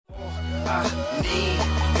need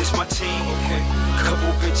is my team. Okay.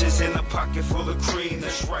 Couple bitches in a pocket full of cream.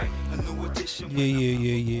 That's right. A new edition.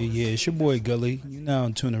 Yeah. It's your boy Gully. You now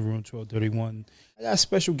in Tuna Room 1231. I got a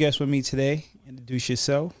special guest with me today. Introduce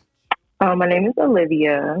yourself. My name is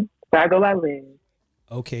Olivia. So I go by Liz.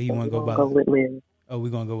 Okay, you want to go by? Go with Liz. Oh,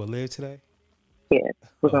 we're gonna go with Liv today. Yes,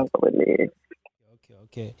 we're gonna go with Liz.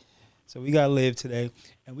 Okay. So we got Liv today,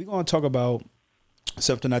 and we're gonna talk about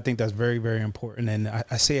something I think that's very, very important, and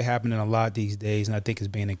I see it happening a lot these days, and I think it's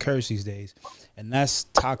being encouraged these days, and that's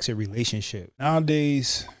toxic relationship.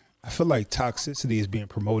 Nowadays, I feel like toxicity is being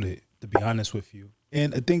promoted, to be honest with you,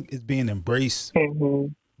 and I think it's being embraced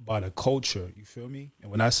by the culture. You feel me? And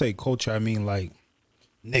when I say culture, I mean like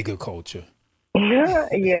nigga culture.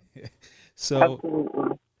 Yeah. So,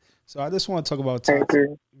 absolutely. so I just want to talk about toxic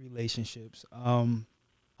relationships. I'm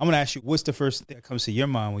gonna ask you, what's the first thing that comes to your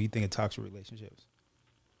mind when you think of toxic relationships?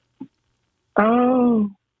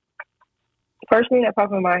 First thing that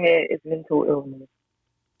pops in my head is mental illness.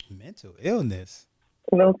 Mental illness.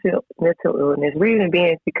 Mental illness. Reason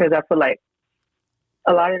being is because I feel like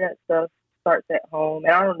a lot of that stuff starts at home,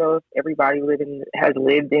 and I don't know if everybody has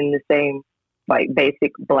lived in the same like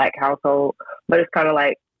basic Black household, but it's kind of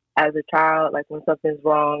like as a child, like when something's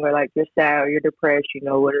wrong or like you're sad or you're depressed, you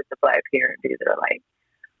know, what does the Black parent do? They're like,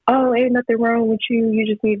 oh, ain't nothing wrong with you. You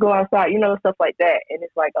just need to go outside, you know, stuff like that. And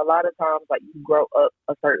it's like a lot of times, like you grow up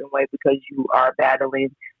a certain way because you are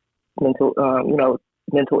battling mental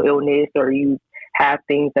illness, or you have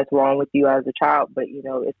things that's wrong with you as a child. But, you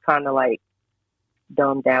know, it's kind of like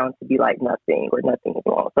dumbed down to be like nothing or nothing is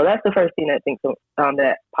wrong. So that's the first thing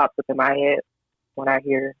that pops up in my head when I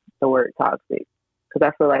hear the word toxic. Because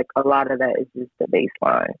I feel like a lot of that is just the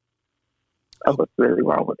baseline of what's really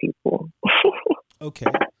wrong with people. Okay.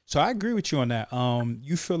 So I agree with you on that.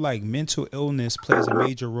 You feel like mental illness plays a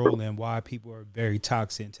major role in why people are very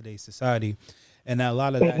toxic in today's society. And a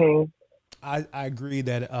lot of that, I agree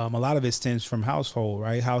that a lot of it stems from household,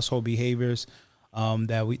 right? Household behaviors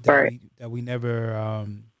that we never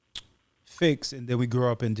fix, and then we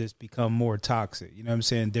grow up and just become more toxic. You know what I'm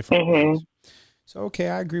saying? Different ways. So, okay,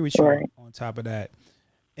 I agree with you on top of that.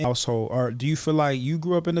 Household, or do you feel like you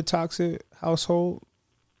grew up in a toxic household?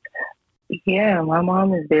 Yeah, my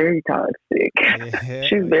mom is very toxic. Yeah.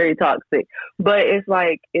 She's very toxic, but it's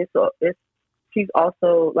like she's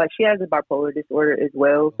also like she has a bipolar disorder as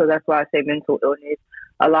well. So that's why I say mental illness.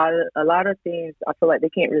 A lot of things I feel like they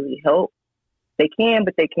can't really help. They can,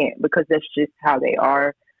 but they can't because that's just how they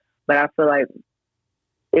are. But I feel like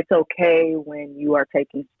it's okay when you are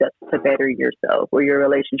taking steps to better yourself or your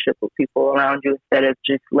relationship with people around you instead of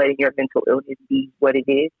just letting your mental illness be what it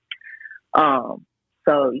is.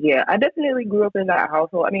 So yeah, I definitely grew up in that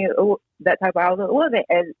household. I mean, that type of household.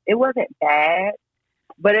 It wasn't bad,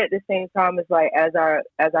 but at the same time, it's like as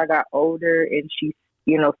I got older and she's,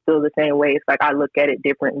 you know, still the same way. It's like I look at it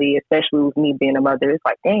differently, especially with me being a mother. It's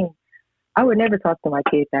like, dang, I would never talk to my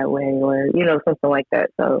kid that way, or you know, something like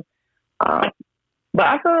that. So, but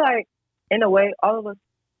I feel like in a way, all of us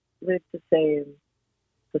live the same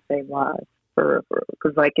lives.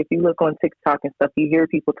 Because like if you look on TikTok and stuff, you hear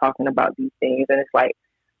people talking about these things, and it's like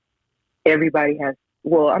everybody has.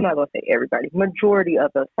 Well, I'm not gonna say everybody. Majority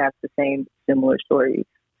of us have the same similar stories.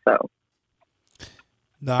 So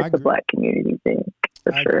it's a Black community thing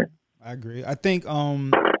for sure. I agree. I think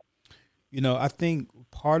I think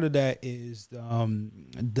part of that is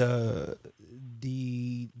the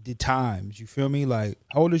times. You feel me? Like,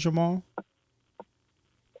 how old is your mom?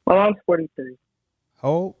 My mom's 43. How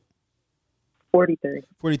old? 43.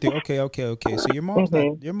 43. Okay. So your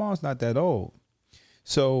mom's not that old.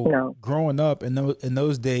 So growing up in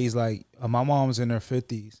those days, like my mom's in her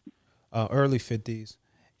 50s, early 50s,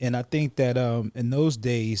 and I think that in those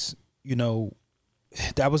days, you know,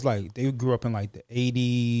 that was like they grew up in like the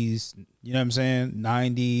 80s, you know what I'm saying,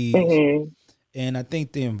 90s, and I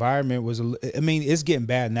think the environment was it's getting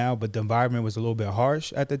bad now, but the environment was a little bit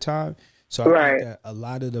harsh at the time. So I think that a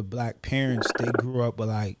lot of the Black parents, they grew up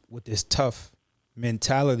with this tough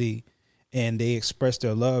mentality, and they express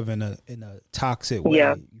their love in a toxic way.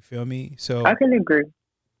 Yeah. You feel me? So I can agree.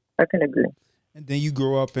 And then you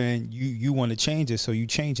grow up and you want to change it, so you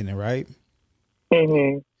changing it, right?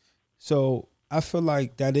 So I feel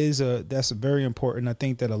like that's very important. I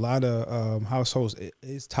think that a lot of households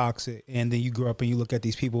is toxic, and then you grow up and you look at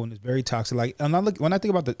these people and it's very toxic. Like, and when I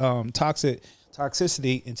think about the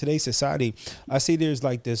toxicity in today's society, I see there's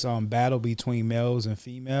like this battle between males and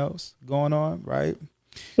females going on, right?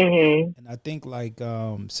 And I think like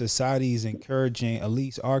society is encouraging at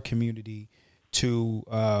least our community to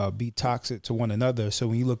be toxic to one another. So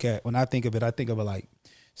when I think of it like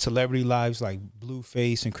celebrity lives like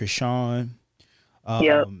Blueface and Krishan,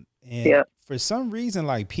 Yep. And yep. for some reason,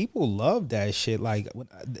 like, people love that shit. Like,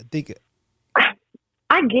 I think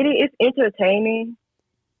I get it. It's entertaining.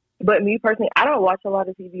 But me personally, I don't watch a lot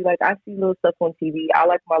of TV. Like, I see little stuff on TV. I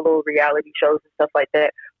like my little reality shows and stuff like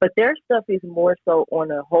that. But their stuff is more so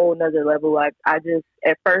on a whole nother level. Like, at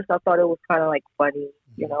first, I thought it was kind of like funny,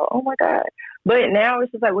 you know, oh my God. But now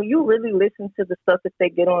it's just like, when you really listen to the stuff that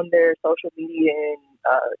they get on their social media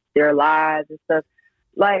and their lives and stuff,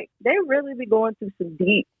 like, they really be going through some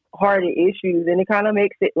deep, hearted issues. And it kind of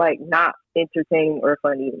makes it, like, not entertaining or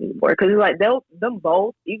funny anymore. Because it's like, them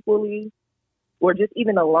both equally, or just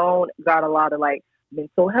even alone, got a lot of like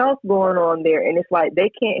mental health going on there. And it's like, they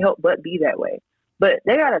can't help but be that way. But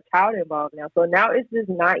they got a child involved now. So now it's just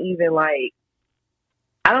not even like,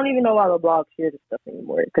 I don't even know why the blog share this stuff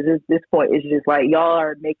anymore. Because at this point, it's just like, y'all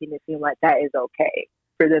are making it seem like that is okay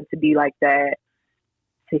for them to be like that,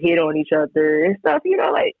 to hit on each other and stuff. You know,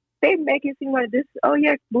 like, they make it seem like this, oh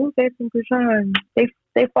yeah, Blueface and Krishan,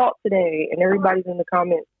 they fought today. And everybody's in the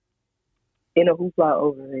comments in a hoopla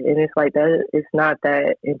over it, and it's like that. It's not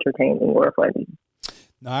that entertaining or funny.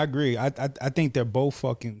 No, I agree. I think they're both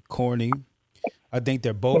fucking corny. I think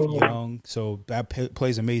they're both young, so that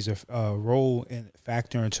plays a major role and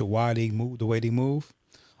factor into why they move the way they move.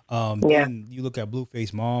 Then you look at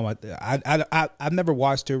Blueface mom. I've never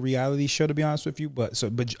watched her reality show, to be honest with you, but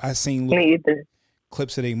I seen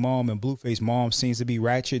clips of their mom, and Blueface mom seems to be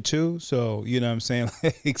ratchet too. So you know what I'm saying?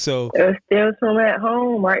 Like, so it stems from at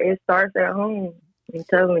home, right? It starts at home. I'm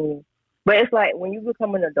telling you. But it's like, when you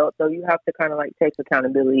become an adult, though, you have to kind of like take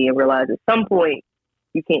accountability and realize at some point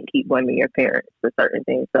you can't keep blaming your parents for certain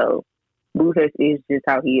things. So Blueface is just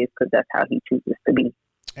how he is because that's how he chooses to be.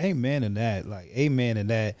 Amen to that. Like, amen to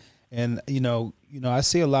that. And you know, I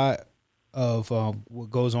see a lot of what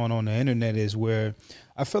goes on the internet is where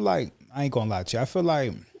I feel like, I ain't gonna lie to you, I feel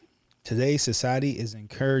like today's society is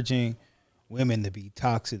encouraging women to be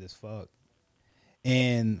toxic as fuck.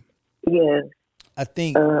 And yeah, I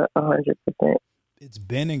think 100%. It's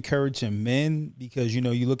been encouraging men because, you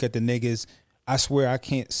know, you look at the niggas, I swear I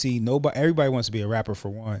can't see nobody, everybody wants to be a rapper for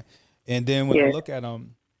one. And then when I look at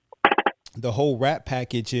them, the whole rap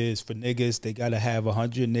package is for niggas, they got to have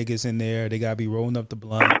 100 niggas in there. They got to be rolling up the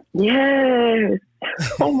blunt. Yes.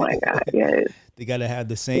 Oh my God. Yes. They got to have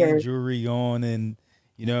the same jewelry on, and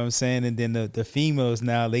you know what I'm saying? And then the females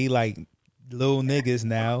now, they like little niggas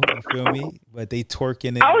now, you feel me? But they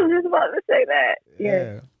twerking it. I was just about to say that.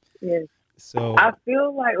 Yeah. Yes. So I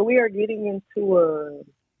feel like we are getting into a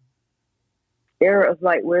era of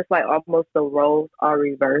like, where it's like almost the roles are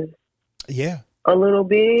reversed. Yeah. A little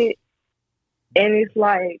bit. And it's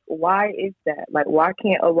like, why is that? Like, why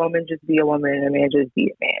can't a woman just be a woman and a man just be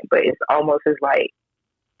a man? But it's almost as like,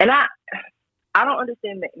 and I don't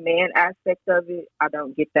understand the man aspect of it. I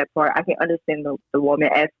don't get that part. I can understand the woman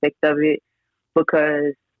aspect of it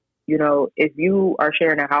because, you know, if you are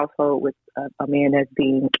sharing a household with a man that's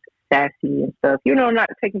being sassy and stuff, you know, not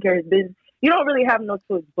taking care of his business, you don't really have no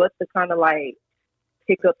choice but to kind of like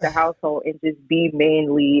pick up the household and just be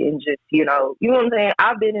manly and just, you know what I'm saying?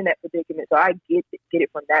 I've been in that predicament, so I get it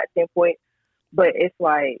from that standpoint. But it's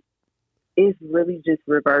like, it's really just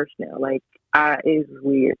reversed now. Like, it's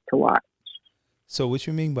weird to watch. So what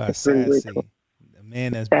you mean by it's sassy? Really a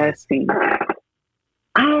man that's sassy.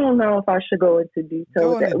 I don't know if I should go into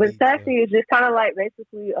detail with that. But sassy is just kind of like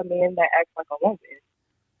basically a man that acts like a woman.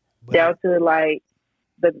 But down to like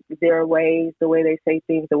their ways, the way they say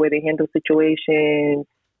things, the way they handle situations,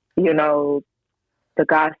 you know, the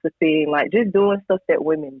gossiping, like just doing stuff that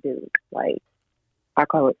women do. Like, I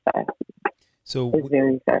call it sassy. So it's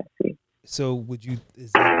very sassy. So would you,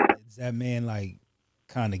 is that man like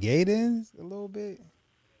kind of gay then a little bit?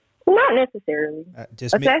 Not necessarily.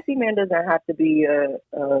 Sassy man doesn't have to be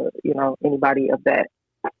you know, anybody of that,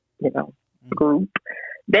 you know, group.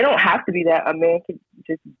 They don't have to be that. A man can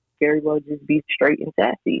just very well just be straight and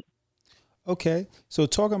sassy. Okay, so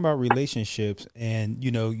talking about relationships, and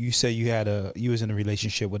you know, you say you was in a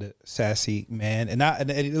relationship with a sassy man, and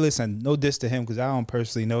listen, no diss to him because I don't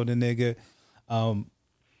personally know the nigga.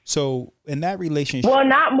 So in that relationship, well,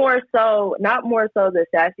 not more so the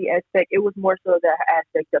sassy aspect. It was more so the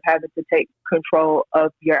aspect of having to take control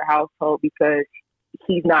of your household because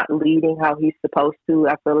he's not leading how he's supposed to.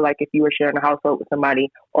 I feel like if you were sharing a household with somebody,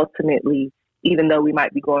 ultimately, even though we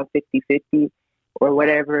might be going 50-50 or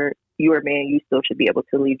whatever, you're a man, you still should be able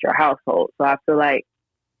to lead your household. So I feel like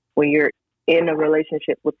when you're in a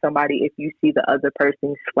relationship with somebody, if you see the other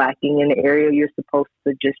person slacking in the area, you're supposed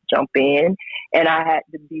to just jump in. And I had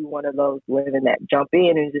to be one of those women that jump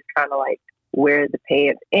in and just kind of like wear the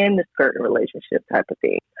pants and the skirt in relationship type of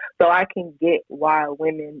thing. So I can get why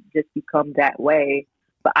women just become that way,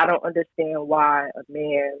 but I don't understand why a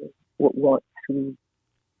man would want to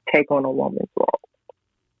take on a woman's role.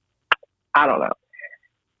 I don't know.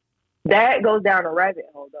 That goes down a rabbit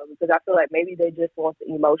hole, though, because I feel like maybe they just want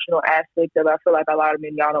the emotional aspect of it. I feel like a lot of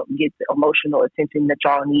men, y'all don't get the emotional attention that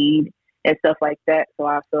y'all need and stuff like that. So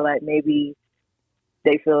I feel like maybe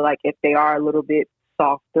they feel like if they are a little bit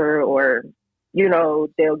softer or, you know,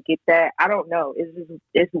 they'll get that. I don't know.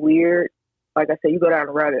 It's weird. Like I said, you go down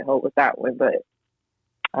a rabbit hole with that one, but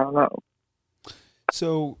I don't know.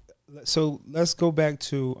 So let's go back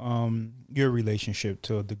to your relationship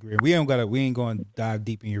to a degree. We ain't going to dive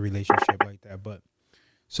deep in your relationship like that. But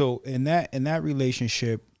so in that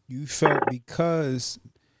relationship, you felt because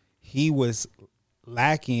he was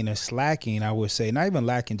lacking or slacking, I would say, not even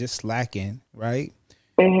lacking, just slacking, right?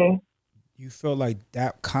 Mm-hmm. You felt like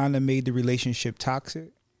that kind of made the relationship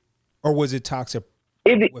toxic, or was it toxic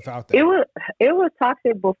without that? It was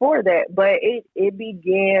toxic before that, but it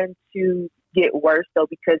began to get worse though,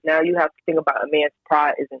 because now you have to think about a man's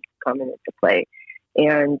pride isn't coming into play,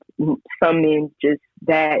 and some men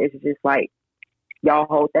that is just like y'all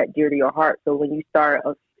hold that dear to your heart. So when you start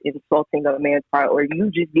insulting a man's pride, or you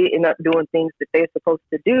just getting up doing things that they're supposed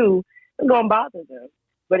to do, it's gonna bother them.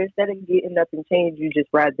 But instead of getting up and change, you just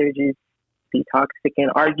rather just be toxic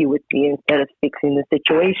and argue with me instead of fixing the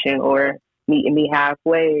situation or meeting me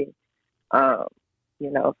halfway.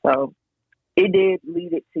 You know, so it did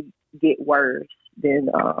lead it to get worse than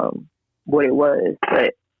what it was.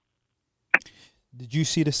 But did you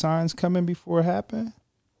see the signs coming before it happened?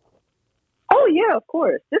 Oh yeah, of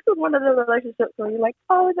course. This is one of the relationships where you're like,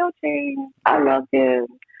 oh, don't change. I love him.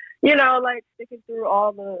 You know, like sticking through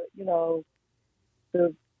all the, you know,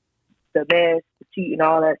 the mess, the cheating,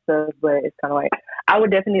 all that stuff. But it's kind of like, I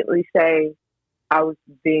would definitely say I was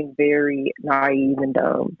being very naive and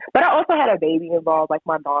dumb. But I also had a baby involved, like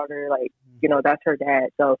my daughter, like, you know, that's her dad.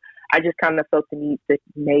 So I just kind of felt the need to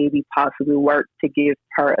maybe possibly work to give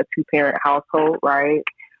her a 2-parent household, right?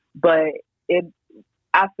 But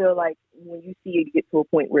I feel like when you see it get to a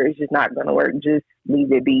point where it's just not going to work, just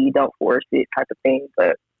leave it be, don't force it type of thing.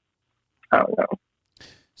 But I don't know.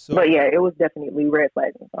 But yeah, it was definitely red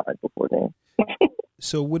flags and signs before then.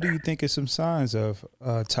 So what do you think are some signs of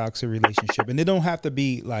a toxic relationship? And they don't have to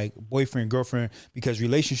be like boyfriend, girlfriend, because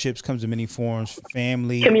relationships comes in many forms: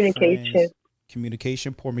 family, communication, friends,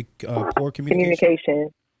 poor communication.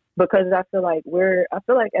 Because I feel like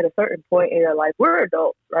at a certain point in your life, we're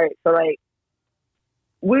adults, right? So like,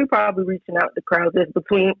 we're probably reaching out to crowds that's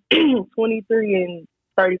between 23 and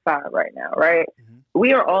 35 right now, right? Mm-hmm.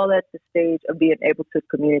 We are all at the stage of being able to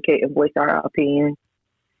communicate and voice our opinions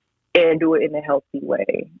and do it in a healthy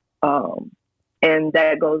way. And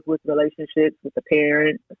that goes with relationships with a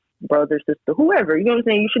parent, brother, sister, whoever. You know what I'm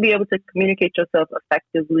saying? You should be able to communicate yourself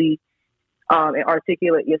effectively and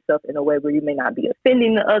articulate yourself in a way where you may not be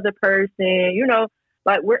offending the other person. You know,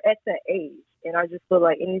 like we're at that age. And I just feel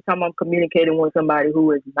like anytime I'm communicating with somebody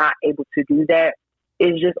who is not able to do that,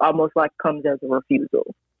 it just almost like comes as a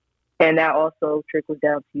refusal. And that also trickles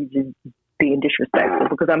down to you just being disrespectful,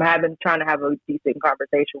 because I'm trying to have a decent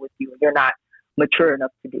conversation with you and you're not mature enough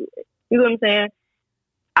to do it. You know what I'm saying?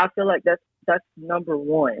 I feel like that's number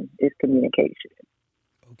one is communication.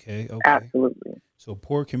 Okay. Absolutely. So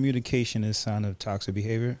poor communication is a sign of toxic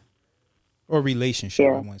behavior or relationship.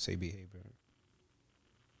 Yeah. I wouldn't say behavior.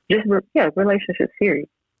 Just relationships, period.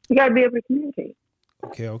 You got to be able to communicate.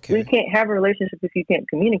 Okay. We can't have a relationship if you can't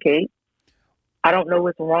communicate. I don't know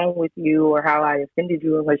what's wrong with you or how I offended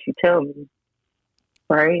you unless you tell me,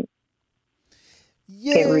 right?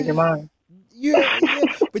 Yeah. Can't read your mind. Yeah.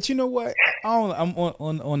 But you know what? I'm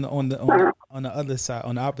on the other side,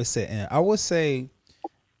 on the opposite end. I would say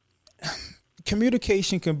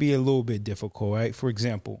communication can be a little bit difficult, right? For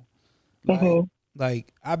example,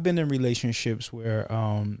 like I've been in relationships where,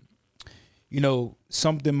 you know,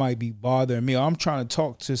 something might be bothering me. I'm trying to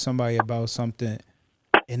talk to somebody about something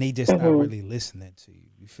and they just not really listening to you.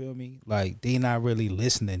 You feel me? Like they not really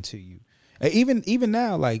listening to you. Even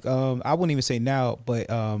now, like I wouldn't even say now, but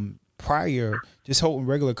prior, just holding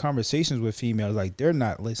regular conversations with females, like they're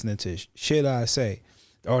not listening to shit I say,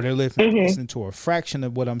 or they're listening to a fraction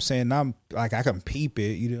of what I'm saying. I'm like, I can peep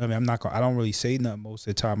it. You know what I mean? I don't really say nothing most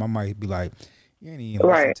of the time. I might be like, you ain't even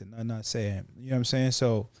listening to nothing I'm saying. You know what I'm saying?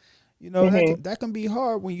 So, you know, that can be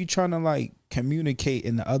hard when you're trying to like communicate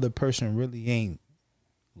and the other person really ain't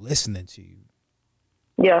listening to you.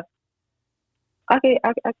 Yeah. I get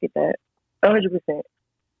that 100%.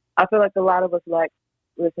 I feel like a lot of us lack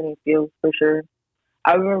listening skills for sure.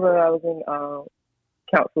 I remember I was in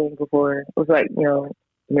counseling before. It was like,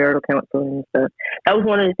 marital counseling and stuff. That was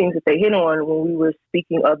one of the things that they hit on when we were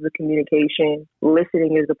speaking of the communication.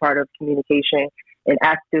 Listening is a part of communication and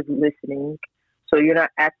active listening. So you're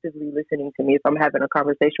not actively listening to me. If I'm having a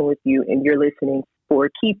conversation with you and you're listening for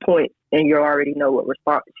key points and you already know what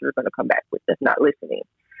response you're going to come back with, that's not listening.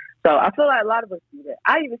 So I feel like a lot of us do that.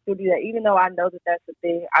 I even still do that. Even though I know that that's the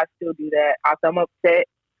thing, I still do that. If I'm upset,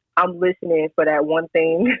 I'm listening for that one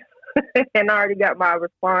thing and I already got my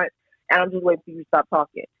response and I'm just waiting for you to stop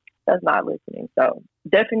talking. That's not listening. So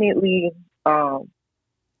definitely,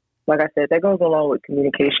 like I said, that goes along with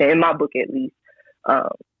communication, in my book at least. I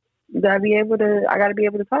gotta be able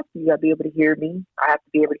to talk to you. You gotta be able to hear me. I have to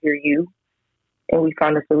be able to hear you. And we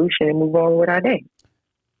find a solution and move on with our day.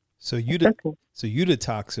 So you the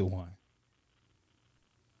toxic one.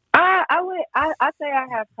 I say I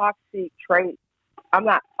have toxic traits. I'm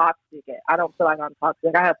not toxic. I don't feel like I'm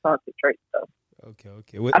toxic. I have toxic traits though. Okay.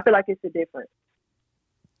 I feel like it's a difference.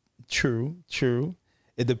 True.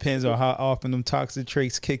 It depends on how often them toxic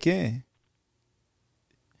traits kick in.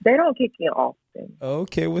 They don't kick in often.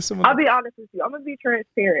 Okay, I'll be honest with you. I'm gonna be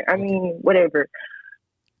transparent. I mean, whatever.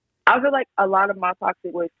 I feel like a lot of my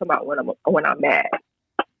toxic ways come out when I'm mad.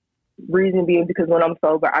 Reason being because when I'm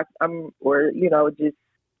sober,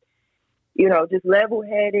 just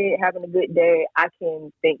level-headed, having a good day, I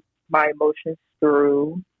can think my emotions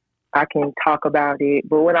through. I can talk about it.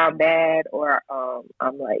 But when I'm mad or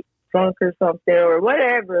I'm like drunk or something or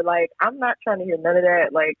whatever, like I'm not trying to hear none of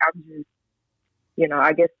that. Like I'm just,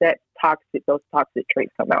 I guess those toxic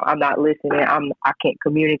traits come out. I'm not listening. I can't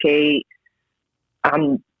communicate.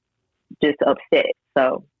 I'm just upset.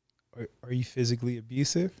 So, are you physically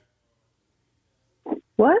abusive?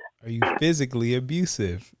 What? Are you physically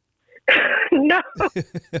abusive? No,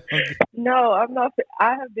 no, I'm not.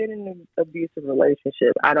 I have been in an abusive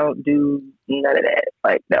relationship. I don't do none of that.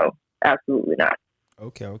 Like, no, absolutely not.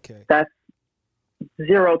 Okay. That's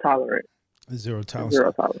zero tolerance. Zero tolerance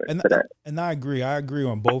for that. And I agree. I agree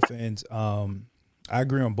on both ends.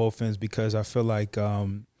 Because I feel like,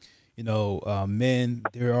 men,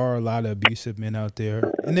 there are a lot of abusive men out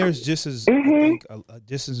there, and there's just as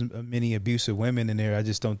many abusive women in there. I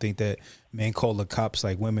just don't think that men call the cops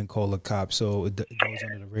like women call the cops, so it goes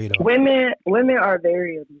under the radar. Women are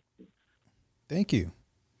very abusive. Thank you.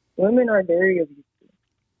 Women are very abusive.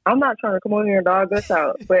 I'm not trying to come on here and dog us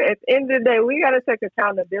out, but at the end of the day, we got to take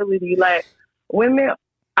accountability. Like women,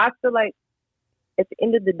 I feel like at the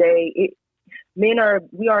end of the day, we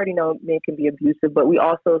already know men can be abusive, but we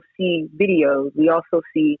also see videos. We also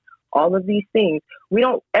see all of these things. We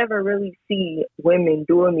don't ever really see women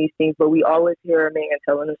doing these things, but we always hear a man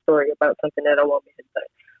telling a story about something that a woman has done.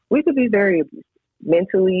 We could be very abusive,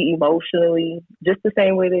 mentally, emotionally, just the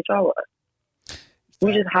same way that y'all are.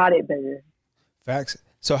 We just hide it better. Facts.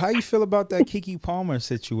 So how you feel about that Keke Palmer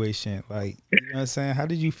situation? Like, you know what I'm saying? How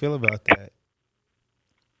did you feel about that?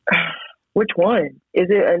 Which one?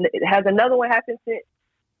 Has another one happened since?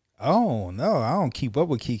 Oh no, I don't keep up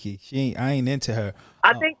with Keke. I ain't into her.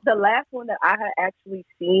 I think the last one that I had actually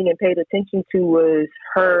seen and paid attention to was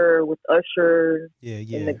her with Usher.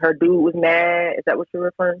 Yeah. And her dude was mad. Is that what you're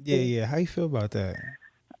referring to? Yeah. How you feel about that?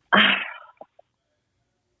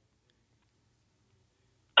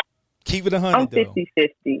 Keep it 100. I'm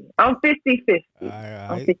 50-50. I'm 50-50. Right.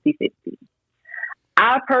 I'm 50-50.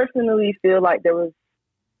 I personally feel like there was,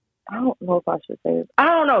 I don't know if I should say this. I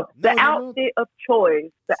don't know. The outfit of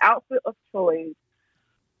choice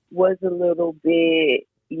was a little bit,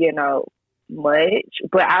 much,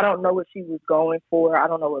 but I don't know what she was going for. I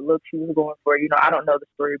don't know what look she was going for. I don't know the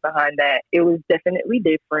story behind that. It was definitely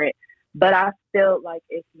different, but I felt like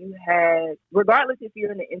if you had, regardless if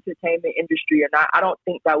you're in the entertainment industry or not, I don't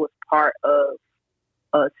think that was part of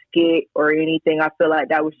a skit or anything. I feel like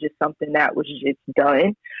that was just something that was just done.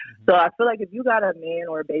 Mm-hmm. So I feel like if you got a man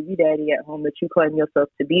or a baby daddy at home that you claim yourself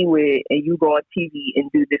to be with, and you go on TV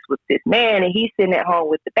and do this with this man, and he's sitting at home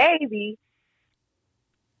with the baby,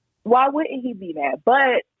 why wouldn't he be mad?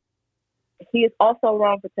 But he is also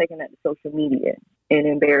wrong for taking that to social media and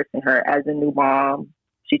embarrassing her as a new mom.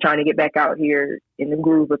 She's trying to get back out here in the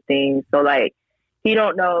groove of things. So like, he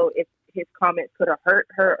don't know if his comments could have hurt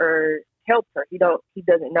her or helped her. He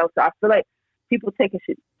doesn't know. So I feel like people taking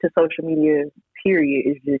shit to social media,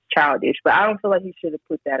 period, is just childish. But I don't feel like he should have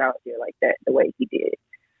put that out there like that the way he did.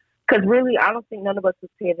 Because really, I don't think none of us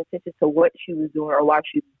was paying attention to what she was doing or why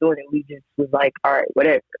she was doing it. We just was like, all right,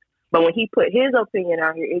 whatever. But when he put his opinion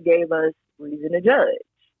out here, it gave us reason to judge.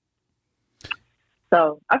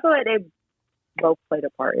 So I feel like they both played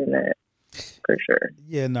a part in that for sure.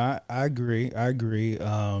 Yeah, no, I agree.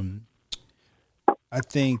 I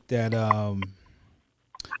think that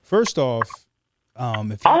first off,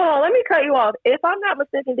 if let me cut you off. If I'm not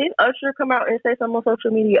mistaken, didn't Usher come out and say something on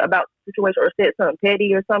social media about the situation or said something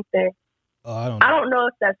petty or something? I don't know. I don't know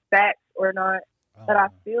if that's facts or not, but I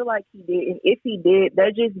feel like he did. And if he did,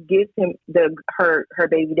 that just gives him her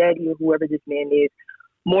baby daddy or whoever this man is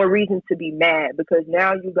more reason to be mad, because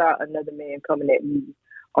now you got another man coming at you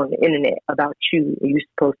on the internet about you and you're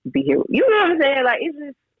supposed to be here. You know what I'm saying? Like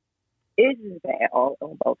it's just bad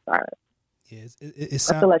on both sides. Yeah,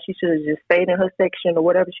 I feel like she should have just stayed in her section or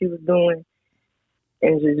whatever she was doing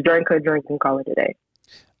and just drank her drink and call it a day.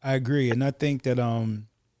 I agree, and I think that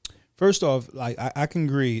first off, like I can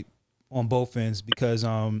agree on both ends because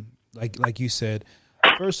like you said,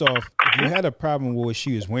 first off, if you had a problem with what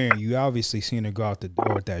she was wearing, you obviously seen her go out the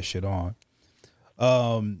door with that shit on.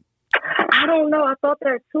 I don't know. I thought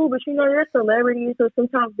that too, but they're celebrities, so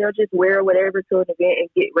sometimes they'll just wear whatever to an event and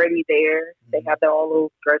get ready there. They have their own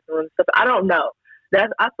little dressing room stuff. I don't know.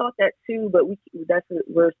 I thought that too, but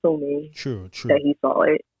we're assuming. True. That he saw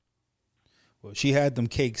it. Well, she had them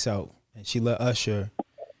cakes out, and she let Usher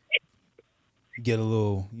get a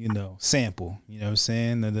little, sample. You know what I'm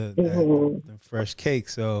saying? The fresh cake.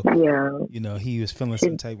 So yeah, he was feeling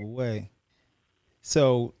some type of way.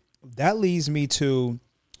 So that leads me to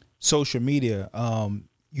social media.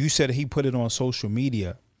 You said he put it on social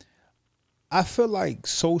media. I feel like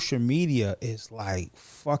social media is like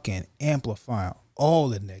fucking amplifying all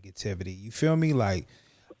the negativity. You feel me? Like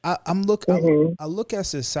I look at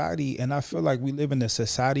society and I feel like we live in a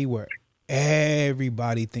society where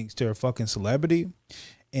everybody thinks they're a fucking celebrity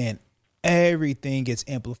and everything gets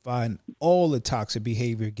amplified and all the toxic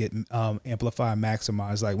behavior get amplified,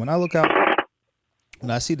 maximized. Like when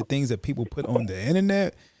I see the things that people put on the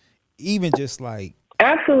internet, even just like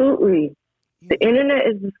absolutely, the internet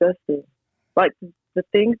is disgusting. Like the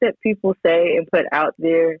things that people say and put out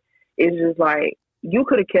there is just like you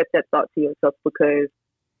could have kept that thought to yourself, because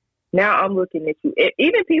now I'm looking at you.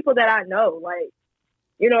 Even people that I know, like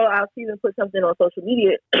I'll see them put something on social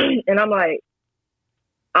media, and I'm like,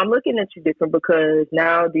 I'm looking at you different because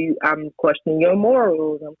now I'm questioning your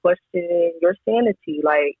morals. I'm questioning your sanity.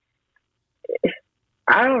 Like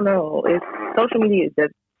I don't know. Social media is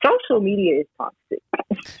toxic.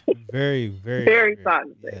 Very, very, very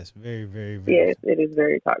toxic. Yes, very, very, very. Yes, it is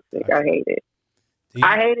very toxic. I hate it.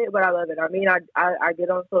 I hate it, but I love it. I mean, I get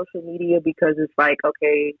on social media because it's like,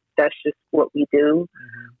 okay, that's just what we do.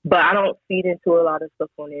 Mm-hmm. But I don't feed into a lot of stuff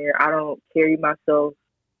on there. I don't carry myself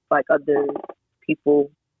like other people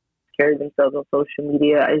carry themselves on social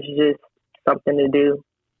media. It's just something to do,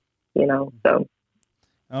 so.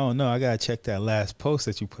 Oh, no, I got to check that last post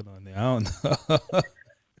that you put on there. I don't know.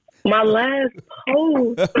 My last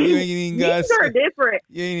post. Memes are different.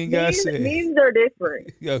 You ain't even got to say. Memes are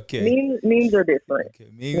different. Okay. Memes are different.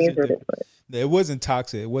 Okay. Memes are different. It wasn't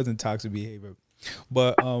toxic. It wasn't toxic behavior.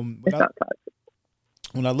 But it's not toxic.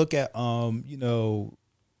 When I look at social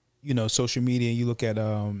media, and you look at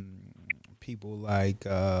people like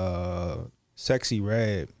Sexy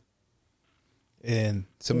Red and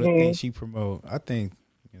some of the things she promote, I think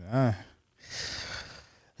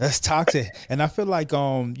that's toxic. And I feel like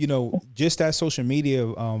just that social media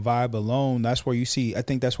vibe alone, that's where you see. I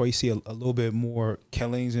think that's why you see a little bit more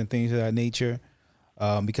killings and things of that nature,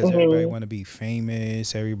 because everybody want to be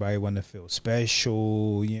famous, everybody want to feel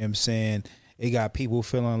special. You know what I'm saying? It got people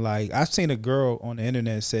feeling like, I've seen a girl on the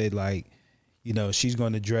internet say like, she's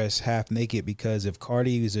going to dress half naked because if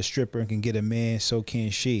Cardi is a stripper and can get a man, so can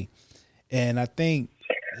she. And I think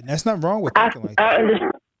that's not wrong with thinking like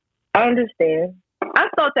that. I understand. I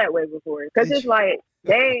thought that way before, because it's like,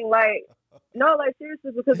 dang, like, no, like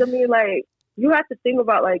seriously, because I mean, like, you have to think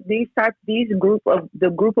about like the group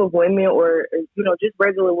of women, or just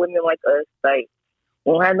regular women like us, like,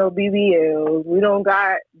 we don't have no BBLs, we don't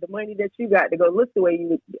got the money that you got to go look the way you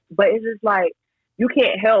look, but it's just like you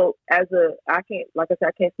can't help I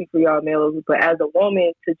can't speak for y'all males, but as a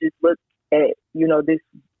woman to just look at this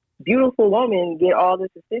beautiful woman get all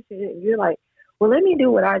this attention, and you're like, well, let me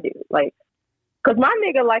do what I do, like. Cause my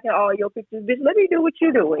nigga liking all your pictures, bitch. Let me do what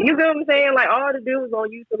you doing. You feel what I'm saying? Like all to do is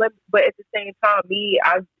on you. But at the same time,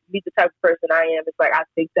 I be the type of person I am. It's like I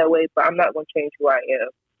think that way, but I'm not gonna change who I am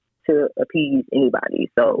to appease anybody.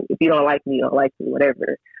 So if you don't like me,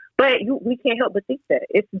 whatever. But we can't help but think that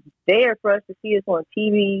it's there for us to see us on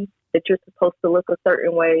TV, that you're supposed to look a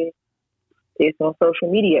certain way. It's on social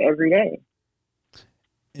media every day.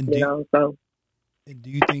 And do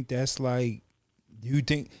you think that's like? Do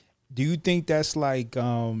you think that's like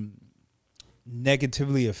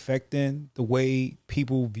negatively affecting the way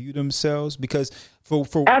people view themselves? Because for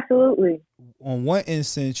absolutely, on one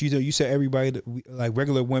instance, you said everybody like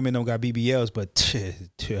regular women don't got BBLs, but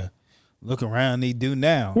look around, they do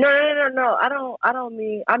now. No.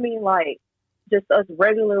 I mean like just us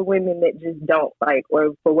regular women that just don't like,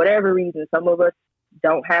 or for whatever reason, some of us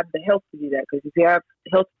don't have the health to do that. Because if you have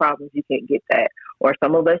health problems, you can't get that. Or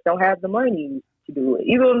some of us don't have the money to do it.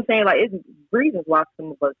 You know what I'm saying? Like, it's reasons why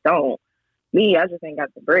some of us don't. Me, I just ain't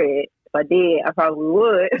got the bread. If I did, I probably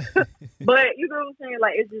would. But you know what I'm saying?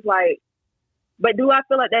 Like, it's just like, but do I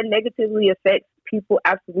feel like that negatively affects people?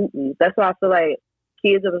 Absolutely. That's why I feel like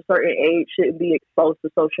kids of a certain age shouldn't be exposed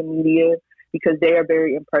to social media because they are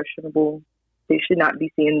very impressionable. They should not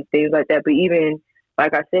be seeing things like that. But even,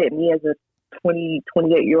 like I said, me as a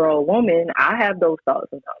 28-year-old woman, I have those thoughts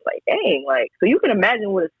sometimes. Like, dang, like, so you can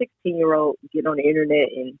imagine what a 16-year-old get on the internet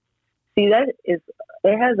and see that it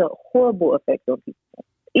has a horrible effect on people.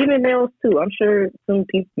 Even males too. I'm sure some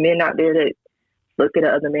men out there that look at the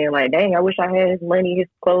other man like, dang, I wish I had his money, his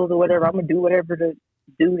clothes, or whatever. I'm gonna do whatever to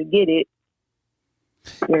do to get it.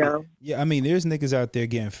 You know? Yeah, I mean, there's niggas out there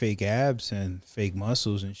getting fake abs and fake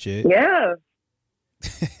muscles and shit. Yeah.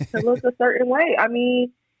 To look a certain way. I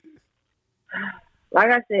mean, like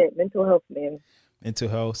I said, mental health, man. Mental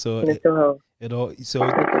health. So mental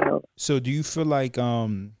health. So do you feel like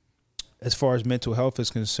as far as mental health is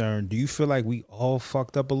concerned, do you feel like we all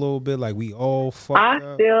fucked up a little bit? Like we all fucked up?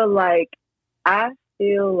 I feel like I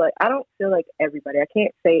don't feel like everybody. I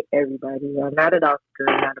can't say everybody. I'm not a doctor,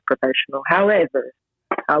 I'm not a professional. However,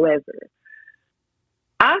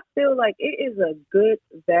 I feel like it is a good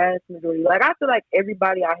vast majority. Like, I feel like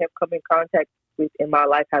everybody I have come in contact with in my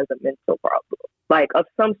life has a mental problem, like of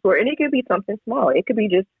some sort. And it could be something small. It could be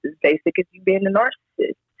just as basic as you being a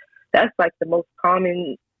narcissist. That's like the most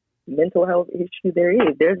common mental health issue there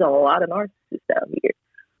is. There's a lot of narcissists out here.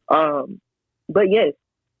 But yes,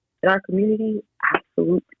 in our community,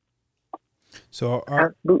 absolutely. So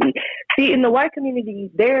absolutely. See, in the white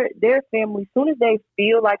community, their family, as soon as they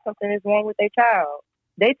feel like something is wrong with their child,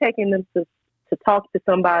 they taking them to talk to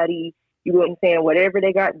somebody. You know what I'm saying? Whatever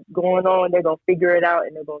they got going on, they're going to figure it out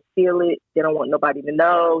and they're going to seal it. They don't want nobody to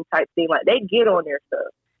know type thing. Like, they get on their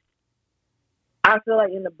stuff. I feel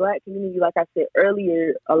like in the black community, like I said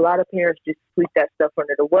earlier, a lot of parents just sweep that stuff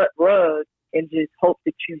under the rug and just hope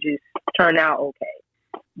that you just turn out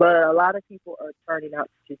okay. But a lot of people are turning out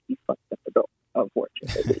to just be fucked up adults,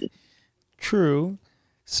 unfortunately. True.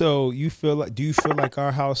 So do you feel like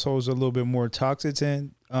our households are a little bit more toxic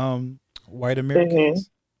than white Americans?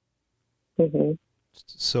 Mm-hmm. Mm-hmm.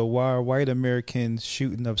 So why are white Americans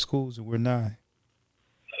shooting up schools and we're not?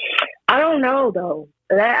 I don't know though.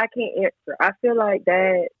 That I can't answer. I feel like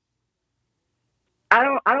that.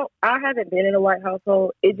 I haven't been in a white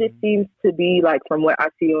household. It just seems to be like, from what I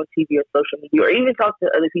see on TV or social media, or even talk to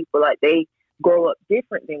other people, like they grow up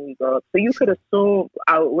different than we grow up. So you could assume,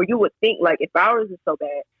 or you would think, like, if ours is so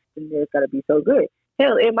bad, then there's got to be so good.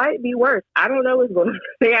 Hell, it might be worse. I don't know what's going to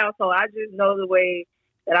stay out. So I just know the way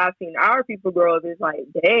that I've seen our people grow up is like,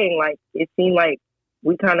 dang, like it seemed like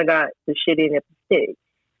we kind of got the shit in at the stick.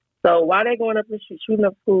 So why they going up and shooting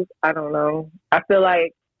up schools, I don't know. I feel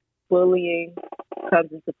like bullying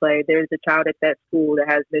comes into play. There's a child at that school that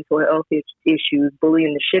has mental health issues,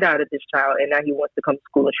 bullying the shit out of this child, and now he wants to come to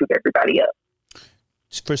school and shoot everybody up.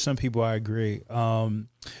 For some people, I agree.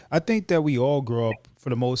 I think that we all grow up,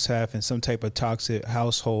 for the most half, in some type of toxic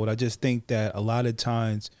household. I just think that a lot of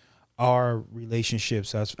times our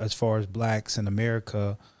relationships, as far as blacks in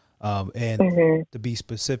America, and to be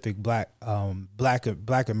specific, black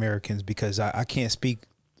Americans, because I can't speak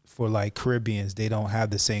for like Caribbeans. They don't have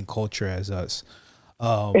the same culture as us.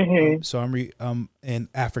 So and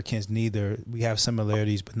Africans neither. We have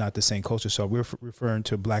similarities, but not the same culture. So we're referring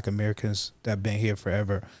to black Americans that have been here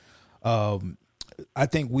forever. I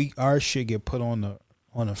think our shit get put on the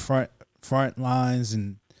front lines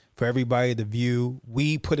and for everybody to view.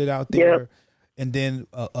 We put it out there. Yep. And then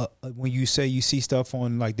when you say you see stuff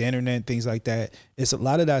on like the internet and things like that, it's a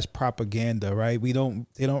lot of that's propaganda, right? No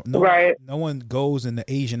one goes in the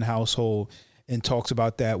Asian household and talks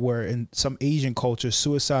about that, where in some Asian cultures,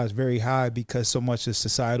 suicide is very high because so much of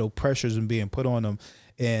societal pressures and being put on them.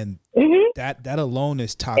 And that alone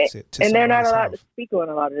is toxic. And they're not allowed to speak on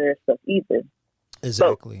a lot of their stuff either.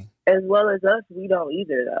 Exactly. So, as well as us, we don't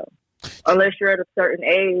either, though. Unless you're at a certain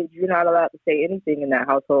age, you're not allowed to say anything in that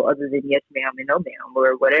household other than yes, ma'am, and no, ma'am,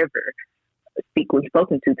 or whatever. Speak when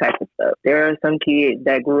spoken to type of stuff. There are some kids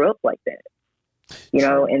that grew up like that, you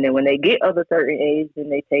know, and then when they get of a certain age, then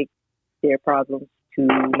they take their problems to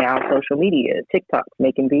now social media, TikTok,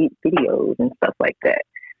 making videos and stuff like that.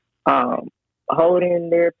 holding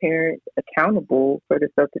their parents accountable for the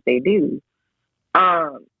stuff that they do.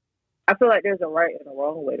 I feel like there's a right and a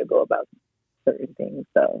wrong way to go about certain things.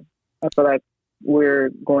 So I feel like we're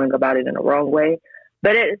going about it in a wrong way.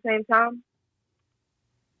 But at the same time,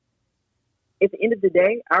 at the end of the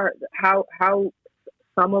day, how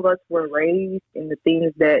some of us were raised and the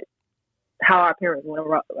things that how our parents went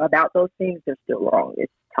about those things, they're still wrong.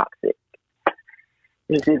 It's toxic.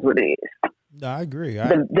 This is what it is. No, I agree.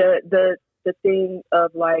 The thing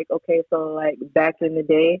of like, okay, so like back in the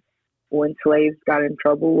day when slaves got in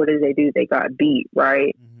trouble, what did they do? They got beat,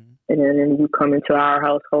 right? Mm-hmm. And then you come into our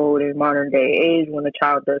household in modern day age, when a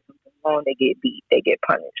child does something wrong, they get beat, they get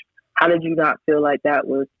punished. How did you not feel like that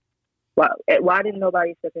was, why didn't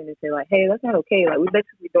nobody step in and say like, hey, that's not okay. Like, we're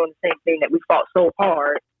basically doing the same thing that we fought so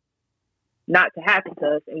hard not to happen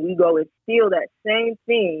to us, and we go and steal that same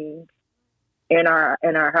thing in our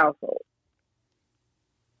household.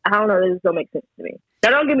 I don't know, this don't make sense to me. Now,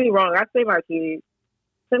 don't get me wrong, I say my kids,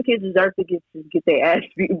 some kids deserve to get their ass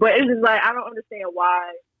beat, but it's just like, I don't understand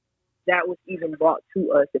why that was even brought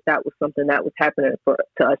to us if that was something that was happening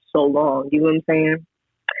to us so long. You know what I'm saying?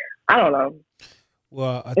 I don't know.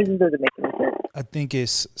 Well, it just doesn't make any sense. I think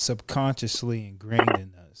it's subconsciously ingrained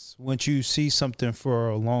in us. Once you see something for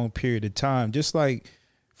a long period of time, just like,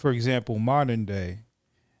 for example, modern day,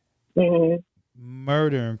 mm-hmm.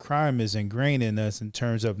 murder and crime is ingrained in us in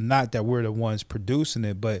terms of not that we're the ones producing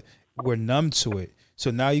it, but we're numb to it. So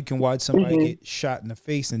now you can watch somebody mm-hmm. get shot in the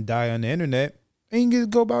face and die on the internet, and you just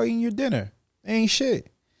go about eating your dinner. Ain't shit.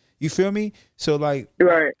 You feel me? So like,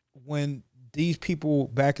 right. when these people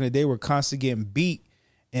back in the day were constantly getting beat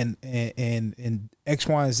and X,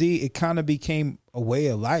 Y, and Z, it kind of became a way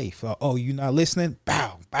of life. Oh, you not listening?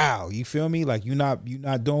 Bow, bow. You feel me? Like you not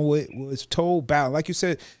doing what was told? Bow. Like you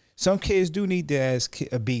said, some kids do need to ask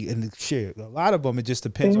a beat, and shit. A lot of them, it just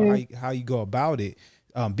depends mm-hmm. on how you go about it.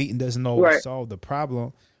 Beating doesn't always solve the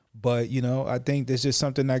problem, but you know, I think there's just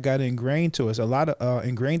something that got ingrained to us. A lot of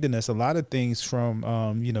ingrained in us. A lot of things from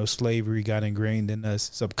slavery got ingrained in us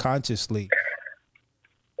subconsciously.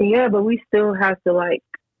 Yeah, but we still have to like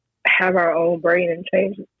have our own brain and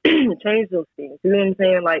change those things. You know what I'm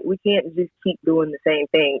saying? Like, we can't just keep doing the same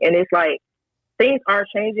thing. And it's like things are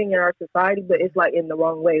changing in our society, but it's like in the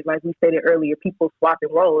wrong ways. Like we stated earlier, people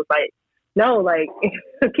swapping roles. Like, no, like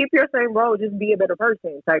keep your same role, just be a better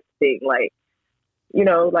person type of thing. Like, you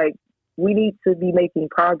know, like we need to be making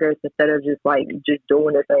progress instead of just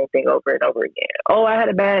doing the same thing over and over again. Oh, I had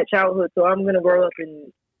a bad childhood, so I'm going to grow up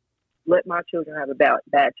and let my children have a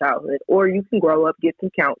bad childhood. Or you can grow up, get some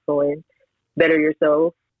counseling, better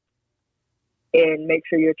yourself, and make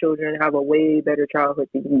sure your children have a way better childhood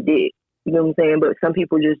than you did. You know what I'm saying? But some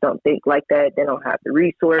people just don't think like that. They don't have the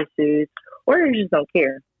resources, or they just don't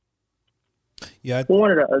care. Yeah, one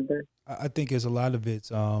or the other. I think there's a lot of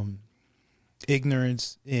it's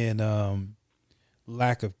ignorance and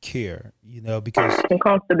lack of care. You know, because and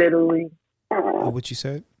comfortability. What you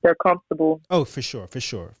said? They're comfortable. Oh, for sure.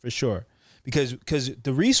 Because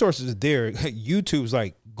the resources are there. YouTube's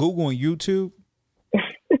like Google and YouTube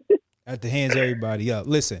at the hands of everybody up.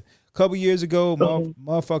 Listen, a couple years ago,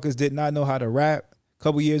 motherfuckers did not know how to rap. A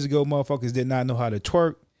couple years ago, motherfuckers did not know how to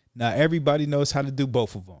twerk. Now everybody knows how to do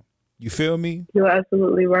both of them. You feel me? You're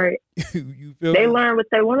absolutely right. You feel they me? learn what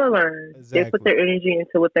they want to learn. Exactly. They put their energy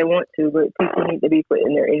into what they want to, but people need to be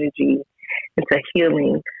putting their energy into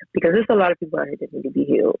healing, because there's a lot of people out here that need to be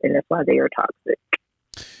healed, and that's why they are toxic.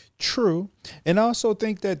 True. And I also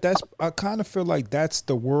think I kind of feel like that's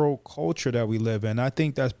the world culture that we live in. I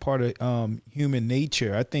think that's part of human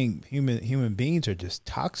nature. I think human beings are just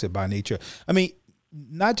toxic by nature. I mean,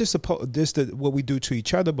 not just what we do to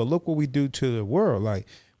each other, but look what we do to the world. Like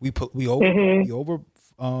we over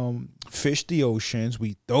fish the oceans.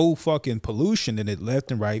 We throw fucking pollution in it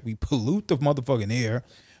left and right. We pollute the motherfucking air.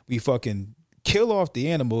 We fucking kill off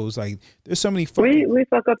the animals. Like, there's so many fucking... We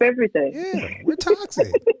fuck up everything. Yeah, we're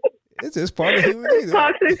toxic. It's just part of human nature.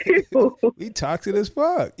 Toxic people. We toxic as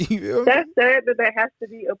fuck. You know? That's sad that has to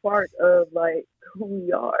be a part of, like, who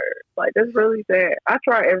we are. Like, that's really sad. I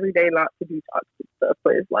try every day not to do toxic stuff,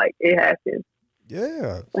 but it's like, it happens.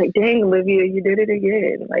 Yeah. Like, dang, Olivia, you did it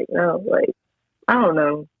again. Like, no, like, I don't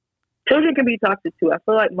know. Children can be toxic, too. I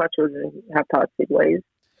feel like my children have toxic ways.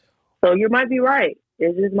 So you might be right.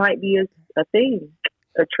 It just might be a thing,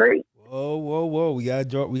 a trait. Whoa! We gotta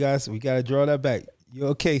draw that back.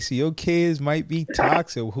 Okay, so your kids might be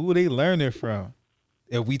toxic. Who are they learning from?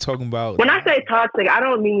 If we talking about when I say toxic, I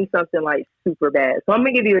don't mean something like super bad. So I'm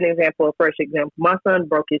gonna give you an example, a fresh example. My son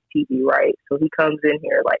broke his TV, right? So he comes in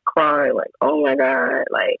here like crying, like, "Oh my God,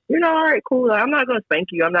 like, all right, cool. Like, I'm not gonna spank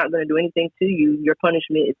you. I'm not gonna do anything to you. Your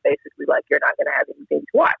punishment is basically like you're not gonna have anything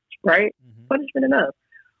to watch, right? Mm-hmm. Punishment enough."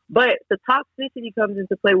 But the toxicity comes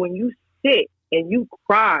into play when you sit and you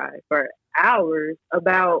cry for hours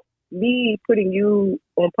about me putting you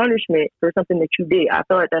on punishment for something that you did. I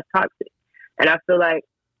feel like that's toxic. And I feel like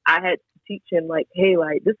I had to teach him, like, hey,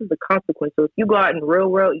 like, this is the consequence. So if you go out in the real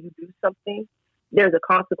world, you do something, there's a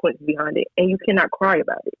consequence behind it. And you cannot cry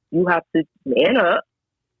about it. You have to man up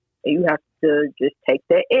and you have to just take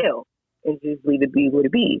that L and just leave it be what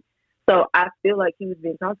it be. So I feel like he was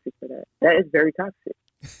being toxic for that. That is very toxic.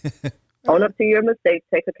 Own up to your mistakes,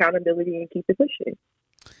 take accountability, and keep it pushing.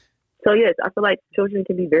 So, yes, I feel like children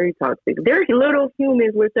can be very toxic. They're little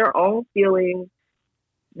humans with their own feelings.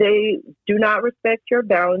 They do not respect your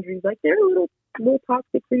boundaries. Like, they're little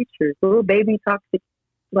toxic creatures, little baby toxic.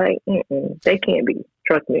 Like, they can't be.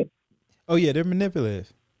 Trust me. Oh yeah, they're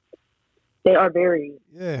manipulative. They are very.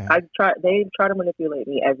 Yeah. They try to manipulate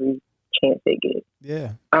me every chance they get.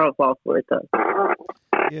 Yeah. I don't fall for it though.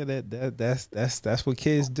 Yeah, that's what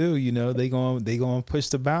kids do. They going push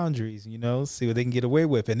the boundaries. See what they can get away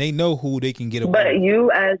with, and they know who they can get away. But with. you,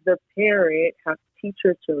 as the parent, have to teach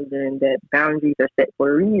your children that boundaries are set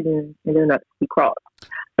for a reason and they're not to be crossed.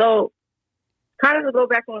 So, kind of to go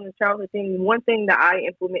back on the childhood thing, one thing that I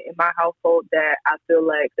implement in my household that I feel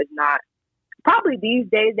like is not probably these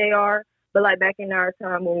days they are, but like back in our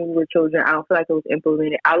time when we were children, I don't feel like it was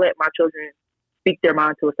implemented. I let my children speak their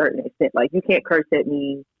mind to a certain extent. Like, you can't curse at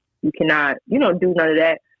me. You cannot, do none of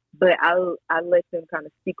that. But I let them kind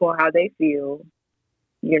of speak on how they feel,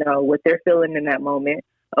 what they're feeling in that moment.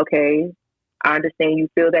 Okay, I understand you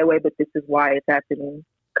feel that way, but this is why it's happening.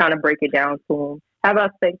 Kind of break it down to them. Have I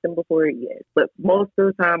spanked them before? Yes. But most of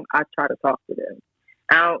the time, I try to talk to them.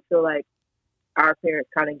 I don't feel like our parents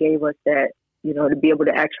kind of gave us that, to be able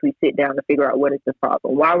to actually sit down to figure out what is the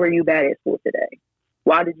problem. Why were you bad at school today?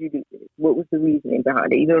 Why did you do this? What was the reasoning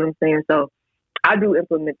behind it? You know what I'm saying? So I do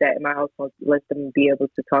implement that in my household to let them be able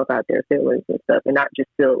to talk out their feelings and stuff and not just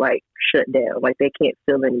feel like shut down, like they can't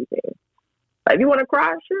feel anything. Like, if you want to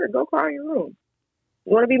cry, sure, go cry in your room.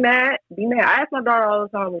 You want to be mad? Be mad. I ask my daughter all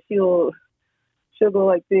the time and she'll go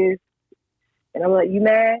like this. And I'm like, you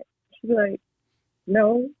mad? She'll be like,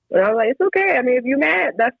 no. And I'm like, it's okay. I mean, if you're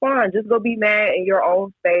mad, that's fine. Just go be mad in your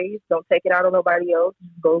own space. Don't take it out on nobody else.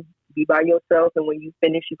 Just go be by yourself. And when you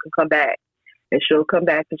finish, you can come back. And she'll come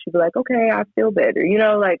back and she'll be like, okay, I feel better.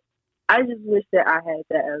 Like, I just wish that I had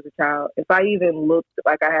that as a child. If I even looked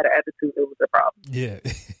like I had an attitude, it was a problem. Yeah.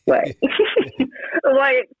 Like,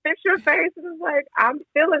 like, fix your face and it's like, I'm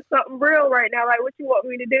feeling something real right now. Like, what you want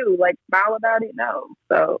me to do? Like, smile about it? No.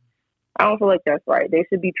 So I don't feel like that's right. They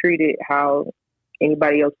should be treated how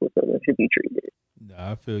anybody else would feel them should be treated. No,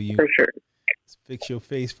 I feel you. For sure. Fix your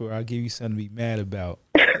face for I'll give you something to be mad about.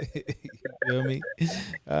 You feel me?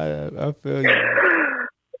 I feel you.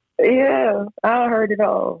 Yeah, I heard it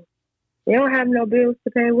all. You don't have no bills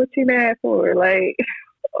to pay. What you mad for? Like,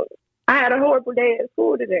 I had a horrible day at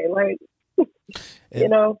school today. Like,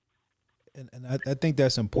 And I think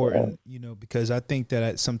that's important, because I think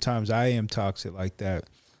that sometimes I am toxic like that.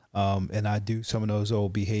 And I do some of those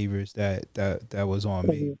old behaviors that was on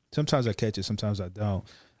me. Sometimes I catch it, sometimes I don't.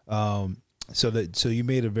 So you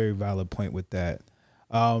made a very valid point with that.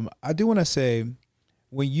 I do want to say,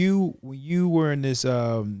 when you were in this,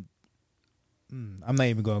 I'm not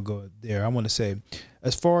even going to go there. I want to say,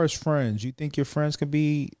 as far as friends, you think your friends can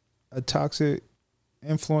be a toxic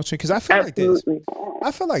influencer? Because I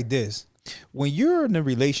feel like this. When you're in a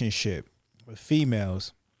relationship with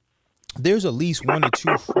females, there's at least one or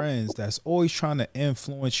two friends that's always trying to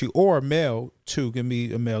influence you, or a male too, can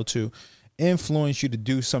be a male too, influence you to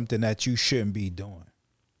do something that you shouldn't be doing.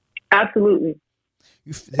 Absolutely.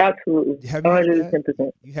 Absolutely. Have you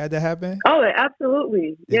 110%. You had that happen? Oh,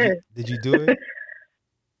 absolutely. Yes. Did you do it?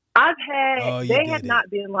 I've had, they have not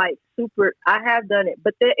been like super, I have done it,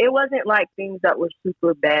 but it wasn't like things that were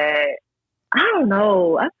super bad. I don't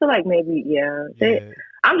know. I feel like maybe, yeah.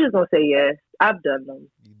 I'm just going to say yes. I've done them.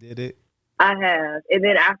 You did it? I have. And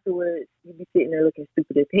then afterwards, you be sitting there looking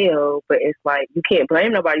stupid as hell, but it's like, you can't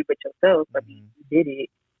blame nobody but yourself. I mean, you did it.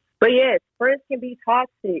 But yes, friends can be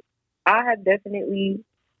toxic. I had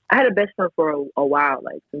a best friend for a while,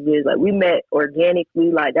 like some years. Like, we met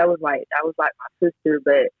organically. Like, that was like my sister,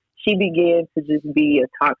 but she began to just be a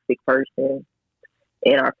toxic person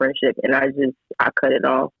in our friendship, and I cut it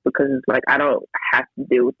off because it's like, I don't have to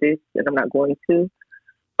deal with this, and I'm not going to.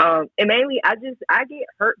 And mainly, I get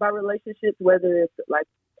hurt by relationships, whether it's like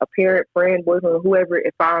a parent, friend, boyfriend, or whoever.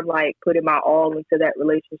 If I'm like putting my all into that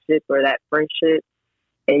relationship or that friendship,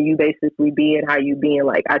 and you basically being how you being,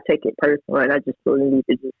 like I take it personal, and I just really need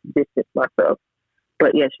to just distance myself.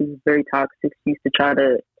 But yeah, she's very toxic. She used to try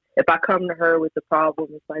to. If I come to her with the problem,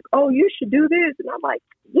 it's like, oh, you should do this, and I'm like,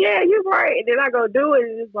 yeah, you're right, and then I go do it,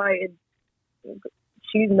 and it's like.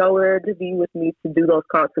 She's nowhere to be with me to do those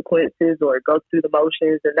consequences or go through the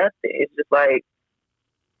motions, and that's it. It's just like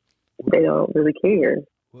they don't really care.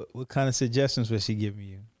 What kind of suggestions was she giving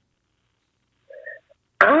you?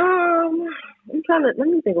 I'm trying to let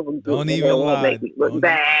me think of a good Don't even lie. Make me look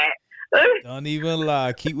bad. Don't even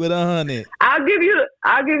lie. Keep with 100. I'll give you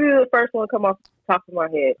the first one come off the top of my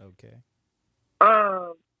head. Okay.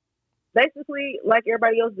 Basically, like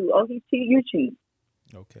everybody else do. Oh, he cheat, you cheat.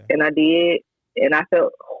 Okay. And I did. And I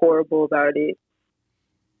felt horrible about it.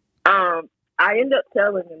 I ended up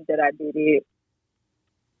telling him that I did it.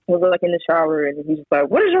 We were like in the shower, and he's just like,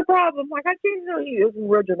 "What is your problem?" I'm like, I can't tell you. It was some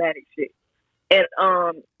real dramatic shit. And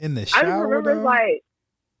in the shower, I just remember like,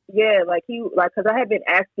 yeah, like because I had been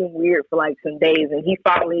acting weird for like some days, and he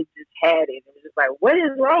finally just had it, and was just like, "What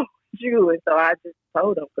is wrong with you?" And so I just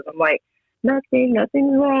told him because I'm like,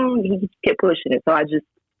 nothing's wrong. He just kept pushing it, so I just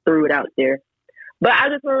threw it out there. But I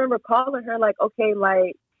just remember calling her like, okay,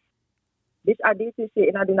 like, bitch, I did this shit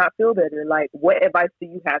and I did not feel better. Like, what advice do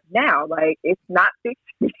you have now? Like, it's not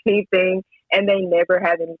fixing anything, and they never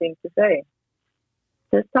have anything to say.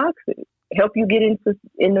 It's toxic. Help you get in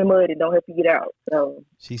the mud and don't help you get out. So,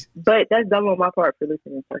 but that's dumb on my part for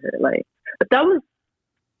listening to her. Like, but that was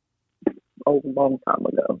a long time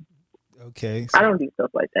ago. Okay, so, I don't do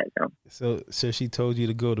stuff like that now. So she told you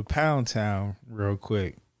to go to Pound Town real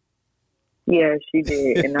quick. Yeah, she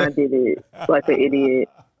did, and I did it like an idiot.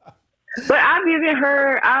 But I've given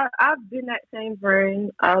her, I've been that same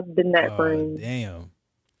friend. I've been that friend. Damn.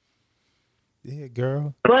 Yeah,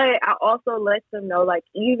 girl. But I also let them know, like,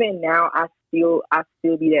 even now, I still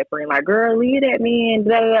be that friend. Like, girl, leave that man.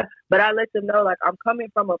 Blah, blah. But I let them know, like, I'm coming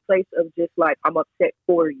from a place of just, like, I'm upset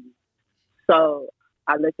for you. So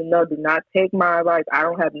I let them know, do not take my advice. I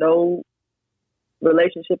don't have no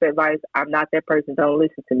relationship advice. I'm not that person. Don't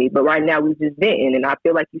listen to me. But right now we just venting, and I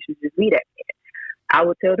feel like you should just be that man. I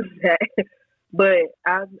would tell them that, but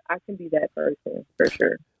I can be that person for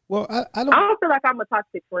sure. Well, I don't feel like I'm a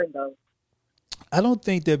toxic friend though. I don't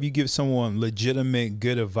think that if you give someone legitimate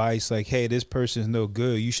good advice, like, hey, this person's no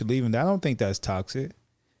good, you should leave them. I don't think that's toxic.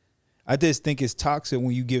 I just think it's toxic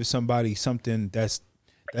when you give somebody something that's.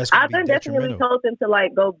 I think definitely told them to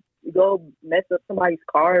like go mess up somebody's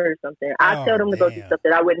car or something. I tell them to go do stuff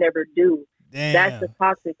that I would never do. Damn. That's the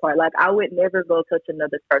toxic part. Like, I would never go touch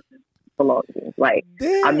another person's belongings. Like,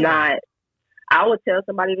 I'm not. I would tell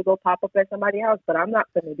somebody to go pop up at somebody's house, but I'm not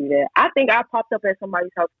going to do that. I think I popped up at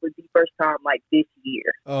somebody's house for the first time like this year.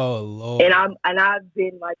 Oh Lord! And I've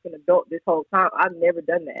been like an adult this whole time. I've never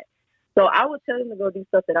done that. So I would tell them to go do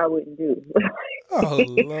stuff that I wouldn't do. Oh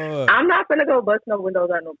Lord! I'm not gonna go bust no windows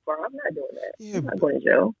out no car. I'm not doing that. Yeah, I'm not going to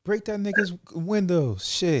jail. Break that nigga's windows.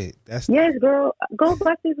 Shit. Yes, girl. Go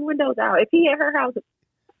bust his windows out. If he at her house,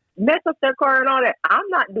 mess up their car and all that. I'm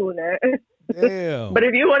not doing that. Damn. But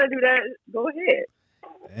if you want to do that, go ahead.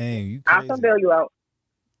 Dang, you crazy. I'll come bail you out.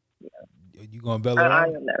 Yeah. You gonna bail her out? I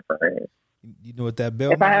am that friend. You know what that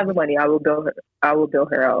bail? If I have the money, I will bail her. I will bail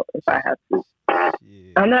her out if I have to.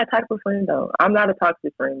 Yeah. I'm that type of friend though. I'm not a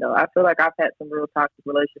toxic friend though. I feel like I've had some real toxic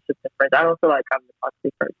relationships and friends. I don't feel like I'm a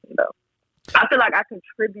toxic person though. I feel like I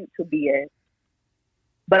contribute to BS,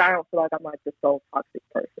 but I don't feel like I'm like the sole toxic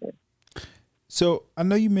person. So I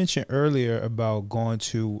know you mentioned earlier about going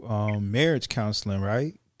to marriage counseling,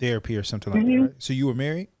 right? Therapy or something like that, right? So you were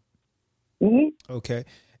married? Mm-hmm. Okay.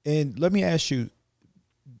 And let me ask you,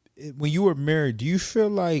 when you were married, do you feel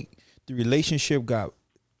like the relationship got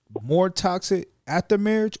more toxic after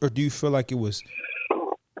marriage, or do you feel like it was?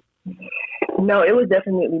 No, it was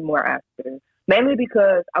definitely more after. Mainly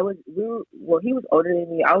because he was older than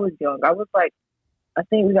me. I was young. I was like, I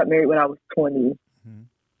think we got married when I was 20. Mm-hmm.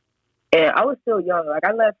 And I was still young. Like,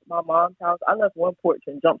 I left my mom's house. I left one porch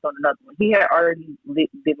and jumped on another one. He had already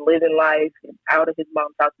been living life and out of his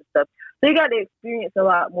mom's house and stuff. So he got to experience a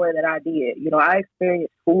lot more than I did. You know, I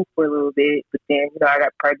experienced school for a little bit, but then, you know, I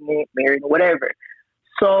got pregnant, married, whatever.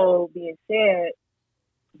 So being said,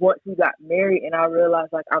 once we got married and I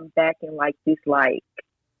realized, like, I'm back in, like, this, like,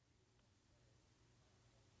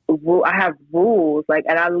 I have rules. Like,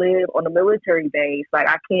 and I live on a military base. Like,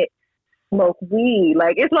 I can't smoke weed.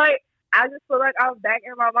 Like, it's like, I just feel like I was back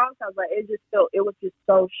in my mom's house. Like, it was just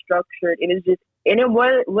so structured. And it's just And it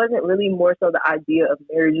wasn't really more so the idea of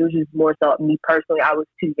marriage. It was just more so me personally. I was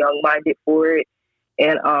too young minded for it.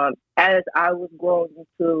 And as I was growing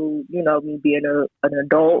into, me being an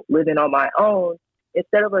adult, living on my own,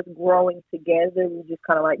 instead of us growing together, we just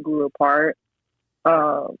kind of like grew apart.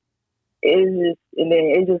 It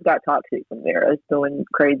just got toxic from there. Us doing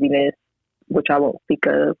craziness, which I won't speak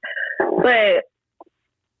of. But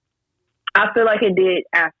I feel like it did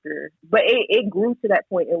after. But it grew to that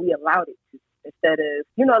point, and we allowed it to. Instead of,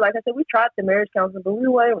 like I said, we tried the marriage counseling, but we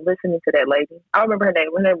weren't listening to that lady. I remember her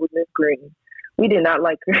name. Her name was Miss Green. We did not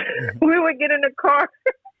like her. We would get in the car.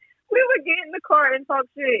 And talk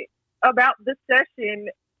shit about the session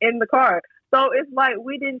in the car. So it's like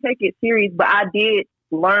we didn't take it serious, but I did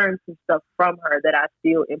learn some stuff from her that I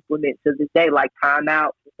still implement to this day, like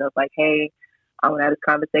timeouts and stuff like, hey, I want to have this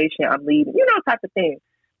conversation, I'm leaving, type of thing.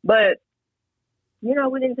 But, we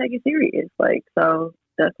didn't take it serious. Like, so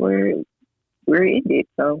that's where it ended.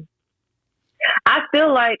 So I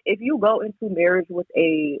feel like if you go into marriage with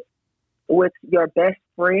your best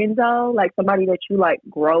friend, though, like somebody that you like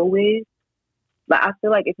grow with, like I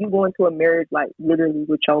feel like if you go into a marriage like literally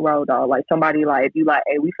with your road dog, like somebody like if you like,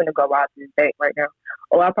 hey, we finna go rob this bank right now.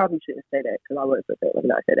 Oh, I probably shouldn't say that because I wasn't prepared. Let me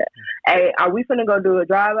not say that. Hey, are we finna go do a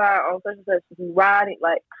drive-by on such and such? You riding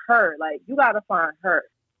like her? Like you gotta find her.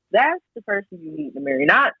 That's the person you need to marry,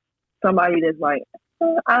 not somebody that's like,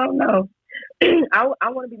 I don't know. I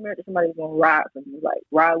want to be married to somebody who's gonna ride for me, like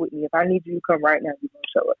ride with me. If I need you to come right now, you're gonna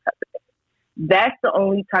show up, type of thing. That's the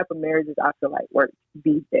only type of marriages I feel like work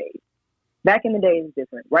these days. Back in the day, it's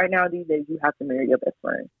different. Right now, these days, you have to marry your best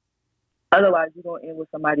friend. Otherwise, you're going to end with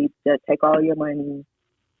somebody that take all your money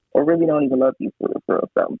or really don't even love you for real.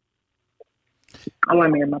 So I want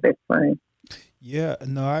to marry my best friend. Yeah,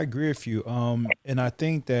 no, I agree with you. And I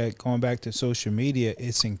think that going back to social media,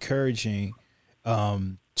 it's encouraging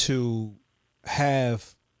to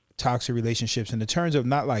have toxic relationships in the terms of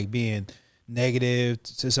not like being negative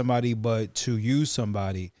to somebody, but to use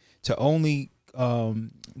somebody to only oh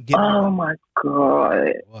my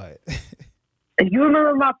God. What? You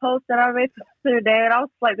remember my post that I made the other day? And I was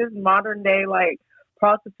like, this modern day, like,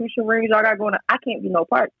 prostitution rings y'all got going on. I can't be no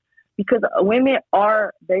part. Because women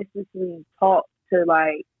are basically taught to,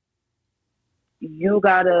 like, you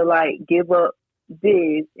gotta, like, give up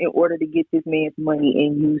this in order to get this man's money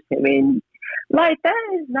and use him. And, like, that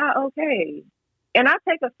is not okay. And I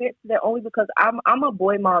take offense to that only because I'm a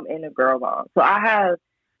boy mom and a girl mom. So I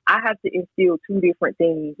have to instill two different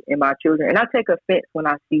things in my children. And I take offense when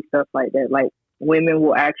I see stuff like that. Like, women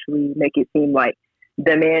will actually make it seem like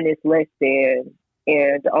the man is less than,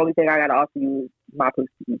 and the only thing I got to offer you is my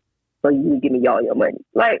pussy, so you can give me all your money.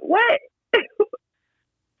 Like, what?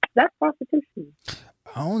 That's prostitution.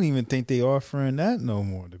 I don't even think they offering that no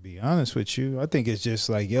more, to be honest with you. I think it's just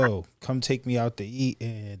like, yo, come take me out to eat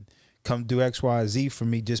and come do X, Y, Z for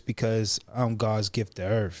me just because I'm God's gift to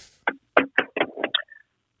earth.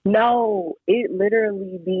 No, it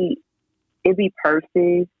literally be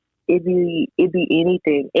purses. It be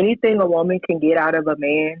anything a woman can get out of a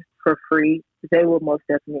man for free. They will most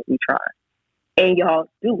definitely try, and y'all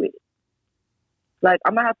do it. Like,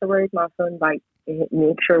 I'm gonna have to raise my son, like, and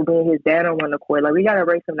make sure me and his dad on one accord. Like, we gotta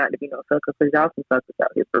raise him not to be no sucker, because y'all some suckers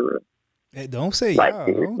out here for real. Hey, don't say like,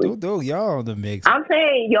 y'all. Don't y'all on the mix. I'm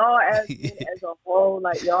saying y'all as a whole,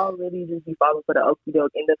 like, y'all really just be falling for the okie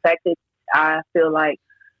doke. And the fact that I feel like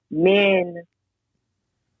men,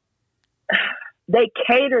 they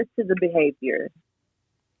cater to the behavior.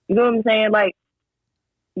 You know what I'm saying? Like,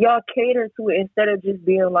 y'all cater to it instead of just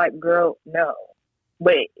being like, girl, no.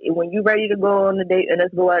 But when you ready to go on a date and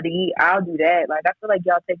let's go out to eat, I'll do that. Like, I feel like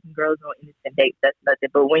y'all taking girls on innocent dates. That's nothing.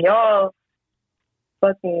 But when y'all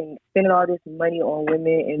fucking spending all this money on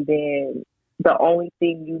women and then the only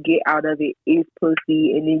thing you get out of it is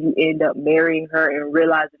pussy, and then you end up marrying her and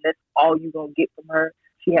realizing that's all you're going to get from her.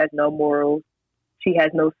 She has no morals. She has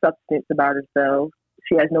no substance about herself.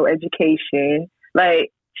 She has no education.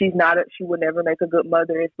 Like, she would never make a good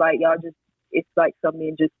mother. It's like it's like some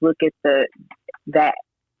men just look at that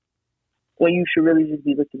when you should really just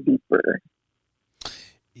be looking deeper.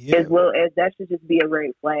 Yeah. As well as that should just be a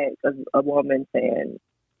red flag of a woman saying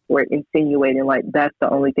or insinuating like, that's the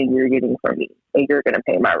only thing you're getting from me and you're going to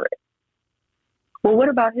pay my rent. Well, what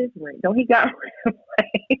about his rent? Don't he got rent?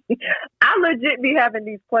 I legit be having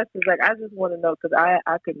these questions. Like, I just want to know, because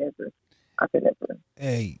I could never.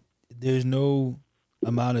 Hey, there's no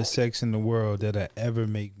amount of sex in the world that'll ever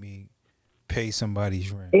make me pay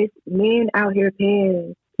somebody's rent. It's men out here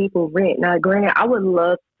paying people rent. Now, granted, I would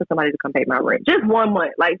love for somebody to come pay my rent. Just 1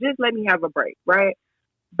 month. Like, just let me have a break, right?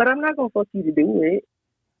 But I'm not going to force you to do it.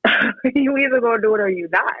 You either going to do it or you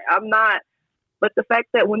not. I'm not But the fact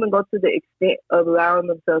that women go to the extent of allowing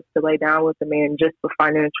themselves to lay down with a man just for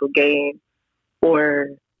financial gain or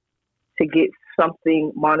to get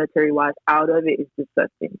something monetary wise out of it is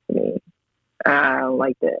disgusting to me. I don't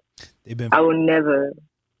like that. I will never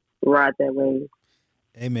ride that wave.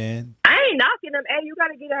 Hey, man. I ain't knocking them. Hey, you got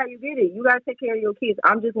to get it how you get it. You got to take care of your kids.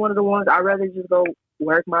 I'm just one of the ones, I'd rather just go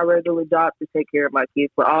work my regular job to take care of my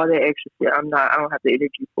kids. For all that extra shit, I don't have the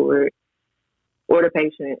energy for it or the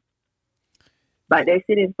patience. Like, they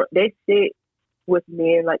sit with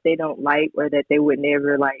men like they don't like or that they would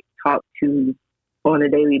never, like, talk to on a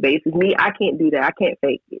daily basis. Me, I can't do that. I can't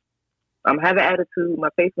fake it. I'm having attitude. My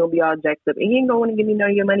face gonna be all jacked up, and you ain't gonna want to give me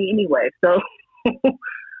none of your money anyway. So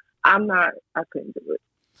I couldn't do it.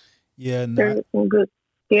 Yeah, there's some good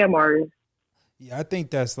scam artists. Yeah, I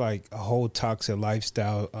think that's like a whole toxic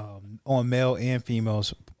lifestyle on male and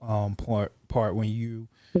females part when you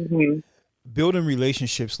building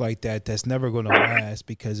relationships like that. That's never going to last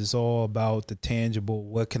because it's all about the tangible.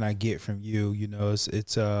 What can I get from you? You know, it's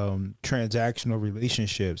transactional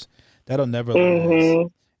relationships that'll never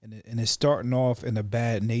last. And it's starting off in a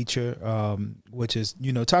bad nature, which is,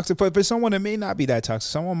 you know, toxic. But for someone that may not be that toxic,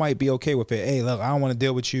 someone might be okay with it. Hey, look, I don't want to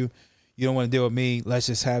deal with you. You don't want to deal with me. Let's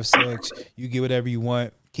just have sex. You get whatever you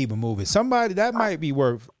want. Keep it moving. Somebody that might be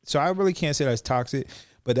worth. So I really can't say that's toxic.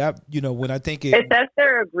 But that, you know, when I think if that's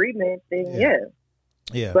their agreement, then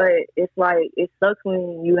yeah. But it's like, it sucks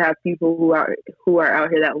when you have people who are out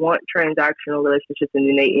here that want transactional relationships, and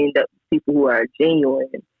then they end up people who are genuine.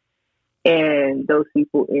 And those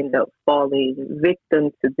people end up falling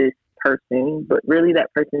victim to this person, but really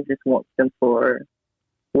that person just wants them for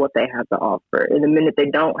what they have to offer. And the minute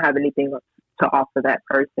they don't have anything to offer that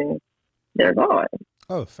person, they're gone.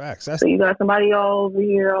 Oh, facts. So you got somebody all over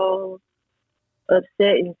here all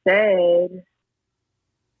upset and sad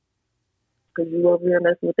because you over here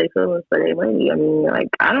messing with their feelings for their money. I mean, like,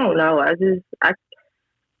 I don't know. I just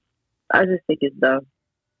think it's dumb.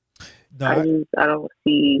 No, I don't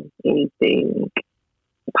see anything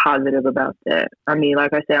positive about that. I mean,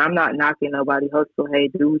 like I said, I'm not knocking nobody hustle. Hey,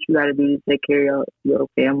 do what you got to do to take care of your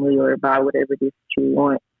family or buy whatever it is that you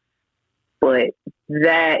want. But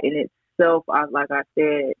that in itself, like I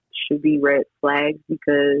said, should be red flags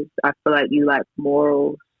because I feel like you lack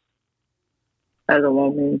morals as a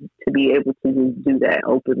woman to be able to just do that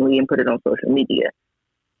openly and put it on social media.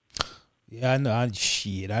 Yeah, I know.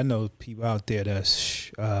 I know people out there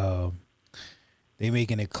that's they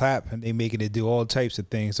making it clap and they making it do all types of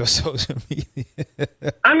things on social media.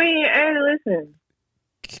 I mean, hey, listen.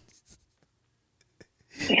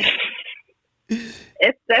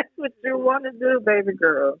 If that's what you want to do, baby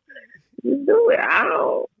girl, you do it.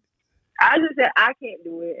 I just said I can't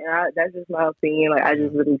do it, and that's just my opinion. Like, I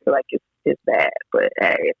just really feel like it's bad. But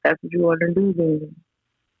hey, if that's what you want to do, then.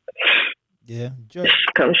 Yeah,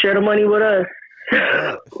 come share the money with us.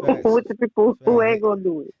 With the people who ain't gonna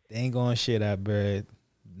do it. They ain't gonna share that bread.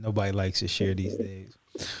 Nobody likes to share these days.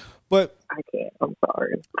 But I can't. I'm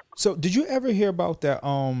sorry. So, did you ever hear about that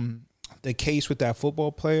the case with that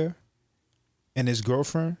football player and his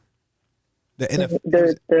girlfriend? The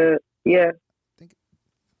NFL. Yeah.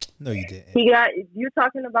 No, you didn't. You're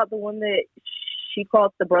talking about the one that she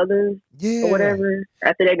called the brothers or whatever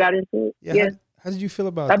after they got into it. Yeah. How did you feel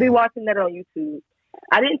about that? I've been watching that on YouTube.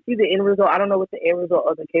 I didn't see the end result. I don't know what the end result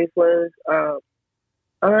of the case was. I'm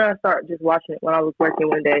going to start just watching it when I was working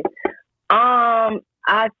one day.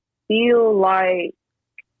 I feel like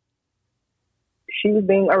she was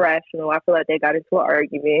being irrational. I feel like they got into an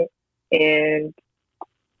argument, and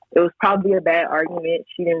it was probably a bad argument.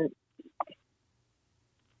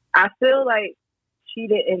 I feel like she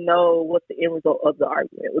didn't know what the end result of the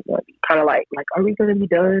argument was going to be. Kind of like, are we going to be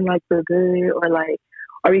done like for good, or like,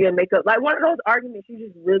 are we going to make up? Like, one of those arguments, you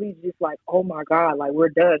just really just like, oh my God, like, we're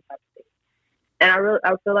done type of thing. And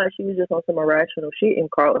I feel like she was just on some irrational shit and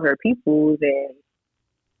called her peoples and,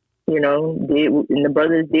 you know, and the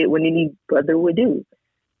brothers did what any brother would do.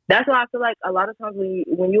 That's why I feel like a lot of times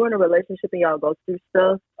when you're in a relationship and y'all go through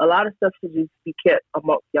stuff, a lot of stuff should just be kept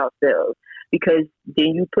amongst yourselves, because then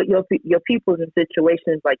you put your peoples in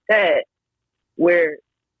situations like that where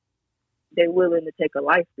they're willing to take a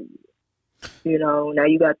life for you. You know, now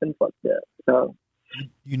you got them fucked up. So,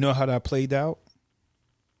 you know how that played out?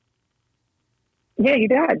 Yeah, he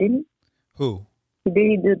died, didn't he? Who?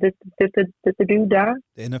 Did the dude die?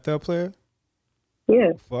 The NFL player?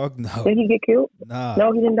 Yeah. Fuck no. Did he get killed? Nah.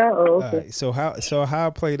 No, he didn't die. Oh, okay. Right. So how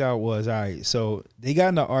it played out was, all right, so they got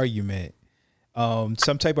in an argument.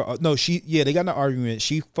 Some type of they got in an argument.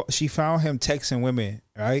 She found him texting women,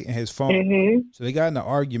 right, in his phone. Mm-hmm. So they got in an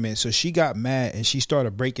argument. So she got mad and she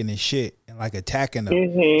started breaking his shit and like attacking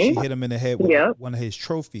him. She hit him in the head with one of his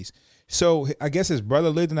trophies. So I guess his brother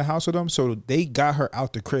lived in the house with him. So they got her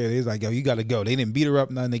out the crib. They was like, yo, you got to go. They didn't beat her up,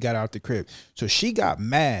 nothing. They got her out the crib. So she got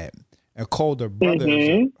mad and called her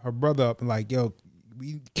brother up and like, yo,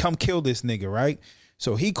 we come kill this nigga, right?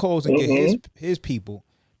 So he calls and get his people.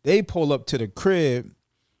 They pull up to the crib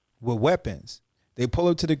with weapons. They pull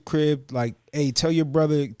up to the crib like, hey, tell your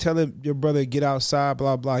brother to get outside,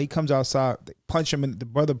 blah, blah. He comes outside, the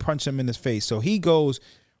brother punch him in his face. So he goes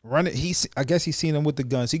running. I guess he's seen him with the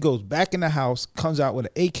guns. He goes back in the house, comes out with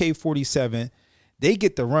an AK-47. They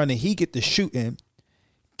get the running. He get the shooting,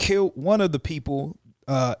 killed one of the people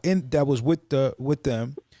that was with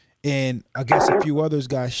them. And I guess a few others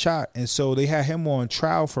got shot. And so they had him on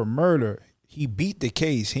trial for murder. He beat the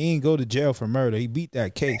case. He didn't go to jail for murder. He beat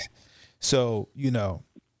that case. So,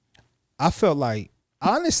 I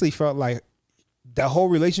honestly felt like that whole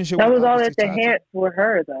relationship. That was all at the hands for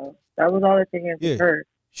her, though. That was all at the hands for her.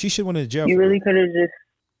 She should went to jail. You really could have just,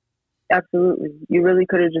 absolutely. You really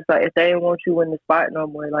could have just, like, if they didn't want you in the spot no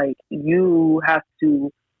more, like, you have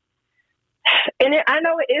to. And I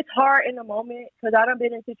know it's hard in the moment because I done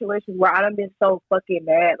been in situations where I done been so fucking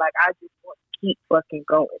mad. Like, I just want to keep fucking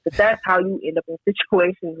going. But that's how you end up in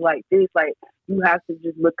situations like this. Like, you have to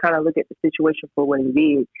just look at the situation for what it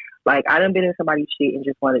is. Like, I done been in somebody's shit and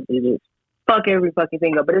just wanted to just fuck every fucking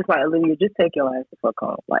thing up. But it's like, Olivia, just take your ass the fuck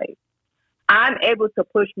home. Like, I'm able to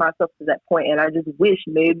push myself to that point, and I just wish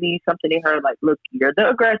maybe something in her, like, look, you're the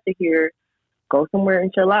aggressor here. Go somewhere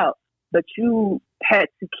and chill out. But you had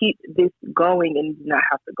to keep this going and not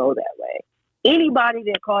have to go that way. Anybody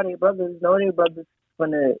that called their brothers know their brothers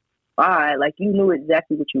gonna fight. Like, you knew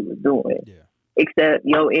exactly what you were doing. Yeah. Except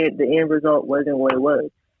the end result wasn't what it was.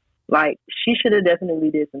 Like, she should have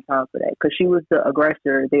definitely did some time for that because she was the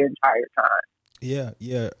aggressor their entire time. Yeah.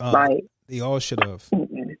 They all should have.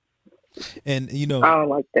 And I don't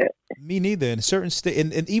like that. Me neither. In a certain state,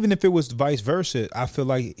 and even if it was vice versa, I feel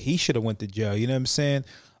like he should have went to jail. You know what I'm saying?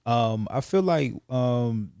 I feel like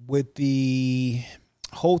with the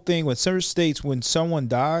whole thing with certain states, when someone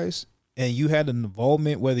dies and you had an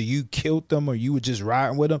involvement, whether you killed them or you were just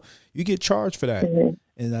riding with them, you get charged for that.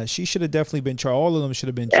 And she should have definitely been charged. All of them should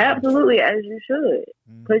have been charged. Absolutely, as you should,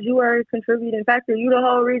 because you are a contributing factor. You the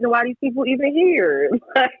whole reason why these people even here.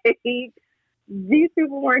 Like, these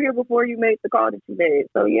people weren't here before you made the call that you made.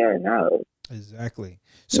 So yeah, no. Exactly.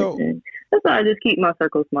 So that's why I just keep my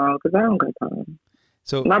circle small because I don't got time.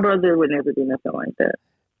 So my brother would never do nothing like that.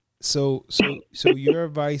 So your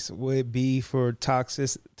advice would be for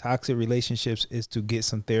toxic relationships is to get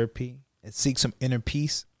some therapy and seek some inner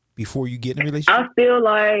peace before you get in a relationship?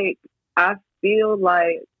 I feel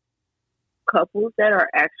like couples that are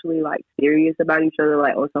actually like serious about each other,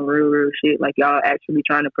 like on some real shit, like y'all actually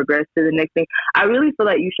trying to progress to the next thing. I really feel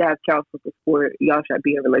like you should have counseling before y'all should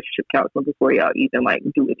be in relationship counseling before y'all even like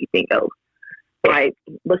do anything else. Like,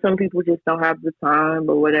 but some people just don't have the time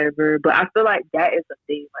or whatever. But I feel like that is a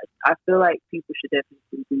thing. Like, I feel like people should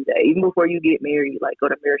definitely do that. Even before you get married, like, go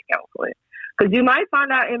to marriage counseling. Because you might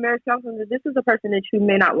find out in marriage counseling that this is a person that you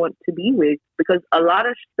may not want to be with. Because a lot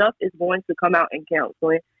of stuff is going to come out in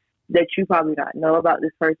counseling that you probably not know about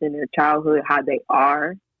this person, their childhood, how they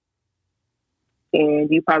are. And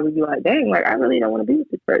you probably be like, dang, like, I really don't want to be with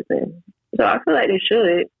this person. So I feel like they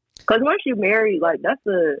should. Because once you're married, like,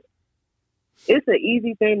 it's an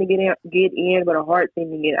easy thing to get in, but a hard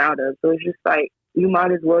thing to get out of. So it's just like, you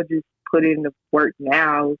might as well just put in the work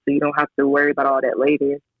now so you don't have to worry about all that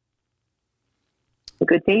later. But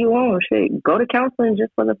continue on, shit. Go to counseling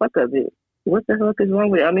just for the fuck of it. What the fuck is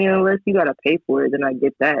wrong with it? I mean, unless you got to pay for it, then I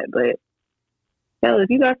get that. But, hell,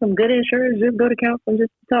 if you got some good insurance, just go to counseling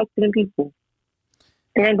just to talk to them people.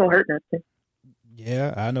 It ain't gonna hurt nothing.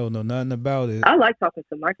 Yeah, I don't know nothing about it. I like talking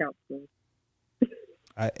to my counselor.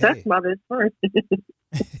 That's my best friend.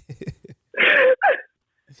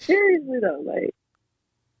 Seriously though, like,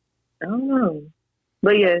 I don't know.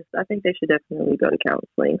 But yes, I think they should definitely go to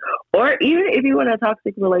counseling. Or even if you want a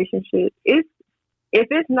toxic relationship, if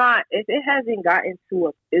it hasn't gotten to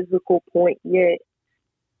a physical point yet,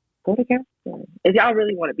 go to counseling. If y'all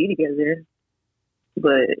really want to be together.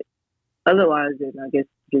 But otherwise, then I guess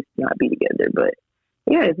just not be together. But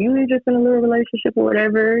yeah, if you're just in a little relationship or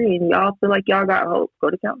whatever and y'all feel like y'all got hope, go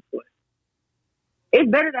to counseling. It's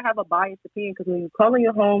better to have a biased opinion because when you calling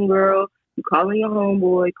your homegirl, you calling your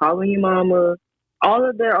homeboy, calling your mama, all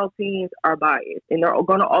of their opinions are biased. And they're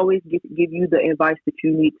going to always give you the advice that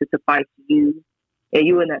you need to suffice you and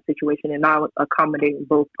you in that situation and not accommodating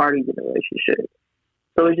both parties in the relationship.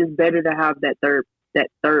 So it's just better to have that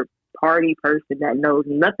third party person that knows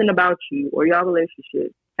nothing about you or your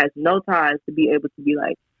relationship, has no ties, to be able to be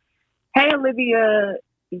like, Hey, Olivia,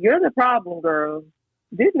 you're the problem, girl.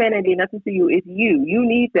 This man ain't did nothing to you. It's you. You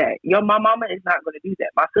need that. My mama is not going to do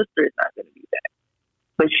that. My sister is not going to do that.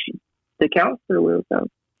 But the counselor will, so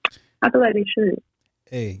I feel like they should.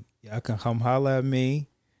 Hey, y'all can come holler at me.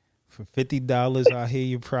 For $50, I'll hear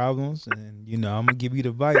your problems, and I'm gonna give you the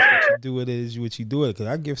advice. What you do it is what you do it. Because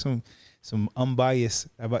I give some unbiased.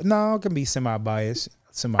 No, it can be semi-biased.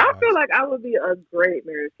 I feel like I would be a great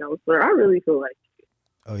marriage counselor. I really feel like.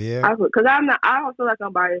 Oh yeah. Because I'm not. I don't feel like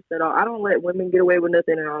I'm biased at all. I don't let women get away with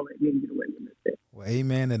nothing, and I don't let men get away with nothing. Well,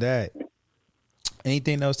 amen to that.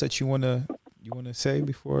 Anything else that you wanna say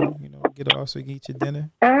before get off so you can eat your dinner?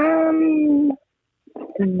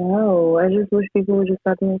 No, I just wish people would just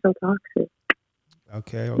stop being so toxic.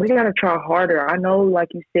 Okay. We gotta try harder. I know, like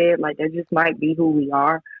you said, like that just might be who we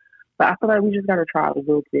are, but I feel like we just gotta try a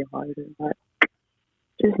little bit harder, but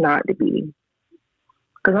just not to be.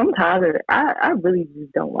 Because I'm tired. I really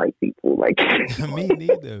just don't like people. Like Me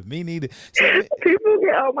neither. So, people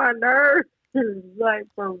get on my nerves, like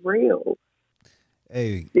for real.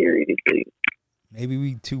 Hey, seriously. Maybe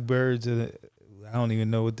we two birds of the. I don't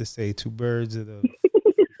even know what to say. Two birds of the.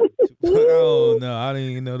 Oh no, I don't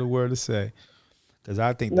even know the word to say. Because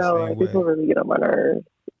I think the same way. People really get on my nerves.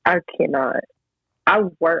 I cannot. I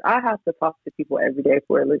have to talk to people every day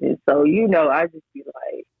for a living. So I just be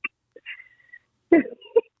like.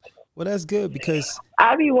 Well, that's good because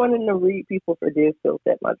I be wanting to read people for their skills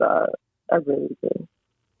at my job. I really do.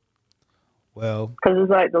 Well, because it's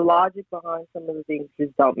like the logic behind some of the things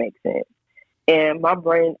just don't make sense. And my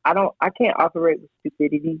brain, I can't operate with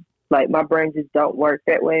stupidity. Like my brain just don't work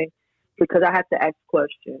that way because I have to ask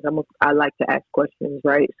questions. I like to ask questions,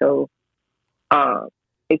 right? So,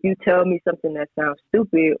 if you tell me something that sounds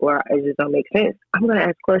stupid or it just don't make sense, I'm gonna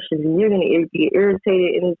ask questions, and you're gonna get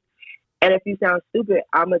irritated. And if you sound stupid,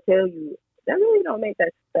 I'm gonna tell you that really don't make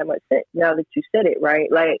that much sense now that you said it, right?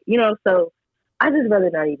 Like so I just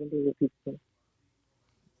rather not even deal with people.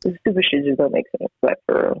 The stupid shit just don't make sense, like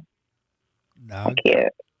for real. No, I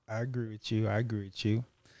can't. I agree with you.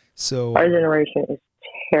 So our generation is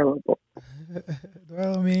terrible.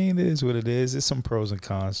 Well, I mean, it is what it is. There's some pros and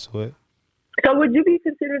cons to it. So would you be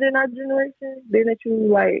considered in our generation, being that you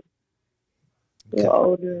like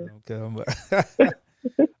older? Okay.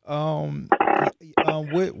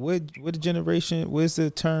 What generation? What's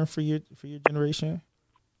the term for your generation?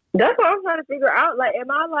 That's what I'm trying to figure out. Like,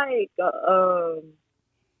 am I like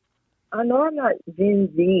I know I'm not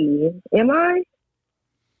Gen Z. Am I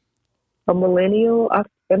a millennial? I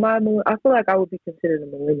feel like I would be considered a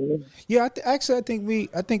millennial. Yeah, I think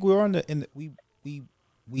we're on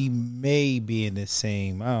we may be in the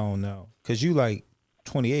same. I don't know, cause you like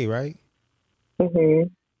 28, right?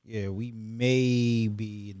 Mhm. Yeah, we may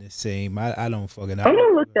be in the same. I don't fucking know. I'm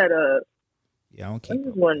gonna look that up. Yeah, I don't keep. I'm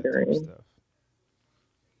just wondering.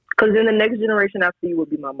 Because then the next generation after you would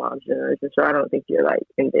be my mom's generation, so I don't think you're like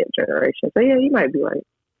in that generation. So yeah, you might be right.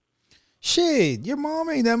 Shit, your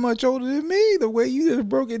mom ain't that much older than me. The way you just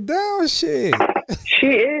broke it down, shit. She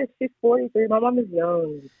is. She's 43. My mom is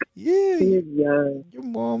young. Yeah, she is young. Your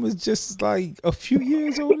mom is just like a few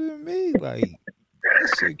years older than me. Like,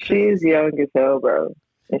 she is young as hell, bro,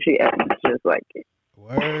 and she acts just like it.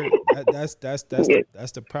 Word. That's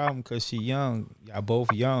the problem because she young. Y'all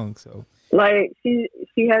both young, so. Like she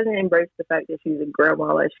hasn't embraced the fact that she's a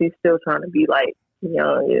grandma. Like she's still trying to be like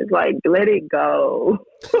young. It's like let it go.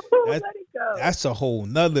 Let it go. That's a whole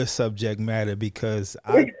nother subject matter because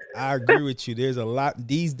I agree with you. There's a lot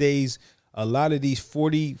these days. A lot of these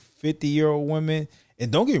 40, 50-year-old women, and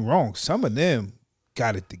don't get me wrong, some of them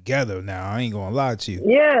got it together now. I ain't gonna lie to you.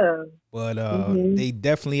 Yeah. But they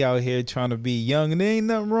definitely out here trying to be young, and there ain't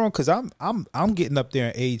nothing wrong because I'm getting up there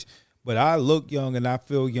in age. But I look young and I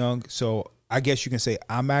feel young, so I guess you can say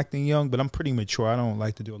I'm acting young, but I'm pretty mature. I don't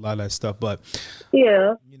like to do a lot of that stuff, but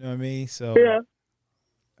yeah, you know what I mean. So yeah,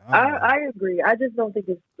 I agree. I just don't think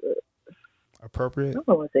it's appropriate. I don't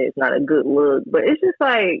want to say it's not a good look, but it's just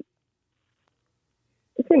like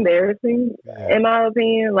it's embarrassing, in my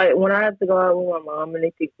opinion. Like when I have to go out with my mom and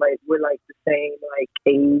they think like we're like the same like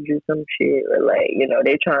age or some shit, or like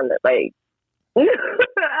they're trying to like. I'll be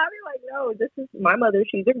like, no, this is my mother.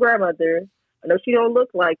 She's a grandmother. I know she don't look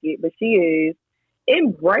like it, but she is.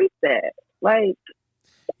 Embrace that. Like,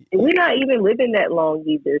 we're not even living that long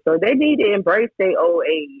either, so they need to embrace their old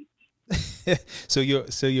age. So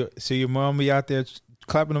your mom be out there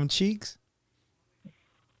clapping them cheeks?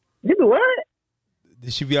 You do what?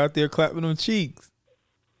 Did she be out there clapping them cheeks?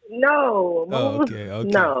 No. Oh, okay.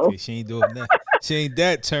 No. Okay. She ain't doing that. She ain't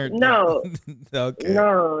that turned. No. Okay.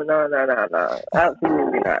 No.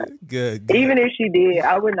 Absolutely not. Good. Even if she did,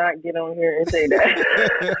 I would not get on here and say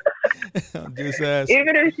that. I'm just asking.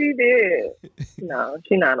 Even if she did, no,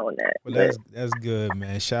 she not on that. Well, that's good,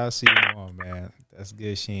 man. Shout out to your mom, man. That's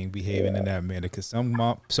good. She ain't behaving in that manner because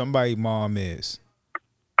somebody mom is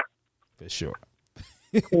for sure.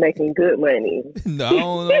 Making good money. No, I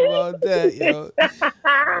don't know about that, yo.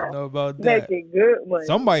 I don't know about that. Making good money.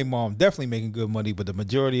 Somebody mom definitely making good money, but the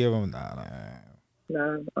majority of them, nah.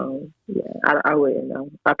 No, yeah, I wouldn't know.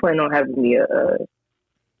 I plan on having me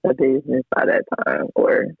a business by that time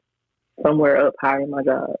or somewhere up high in my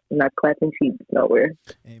job. I'm not clapping cheeks nowhere.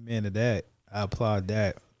 Amen to that. I applaud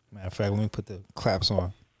that. Matter of fact, let me put the claps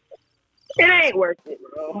on. It ain't worth it,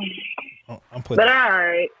 bro. But all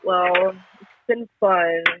right, well, it's been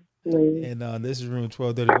fun. And this is Room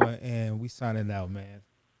 1231, and we signing out, man.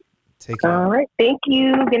 Take care. All right, thank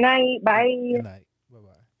you. Good night. Bye. Good night. Bye-bye.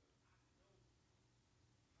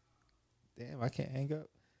 Damn, I can't hang up.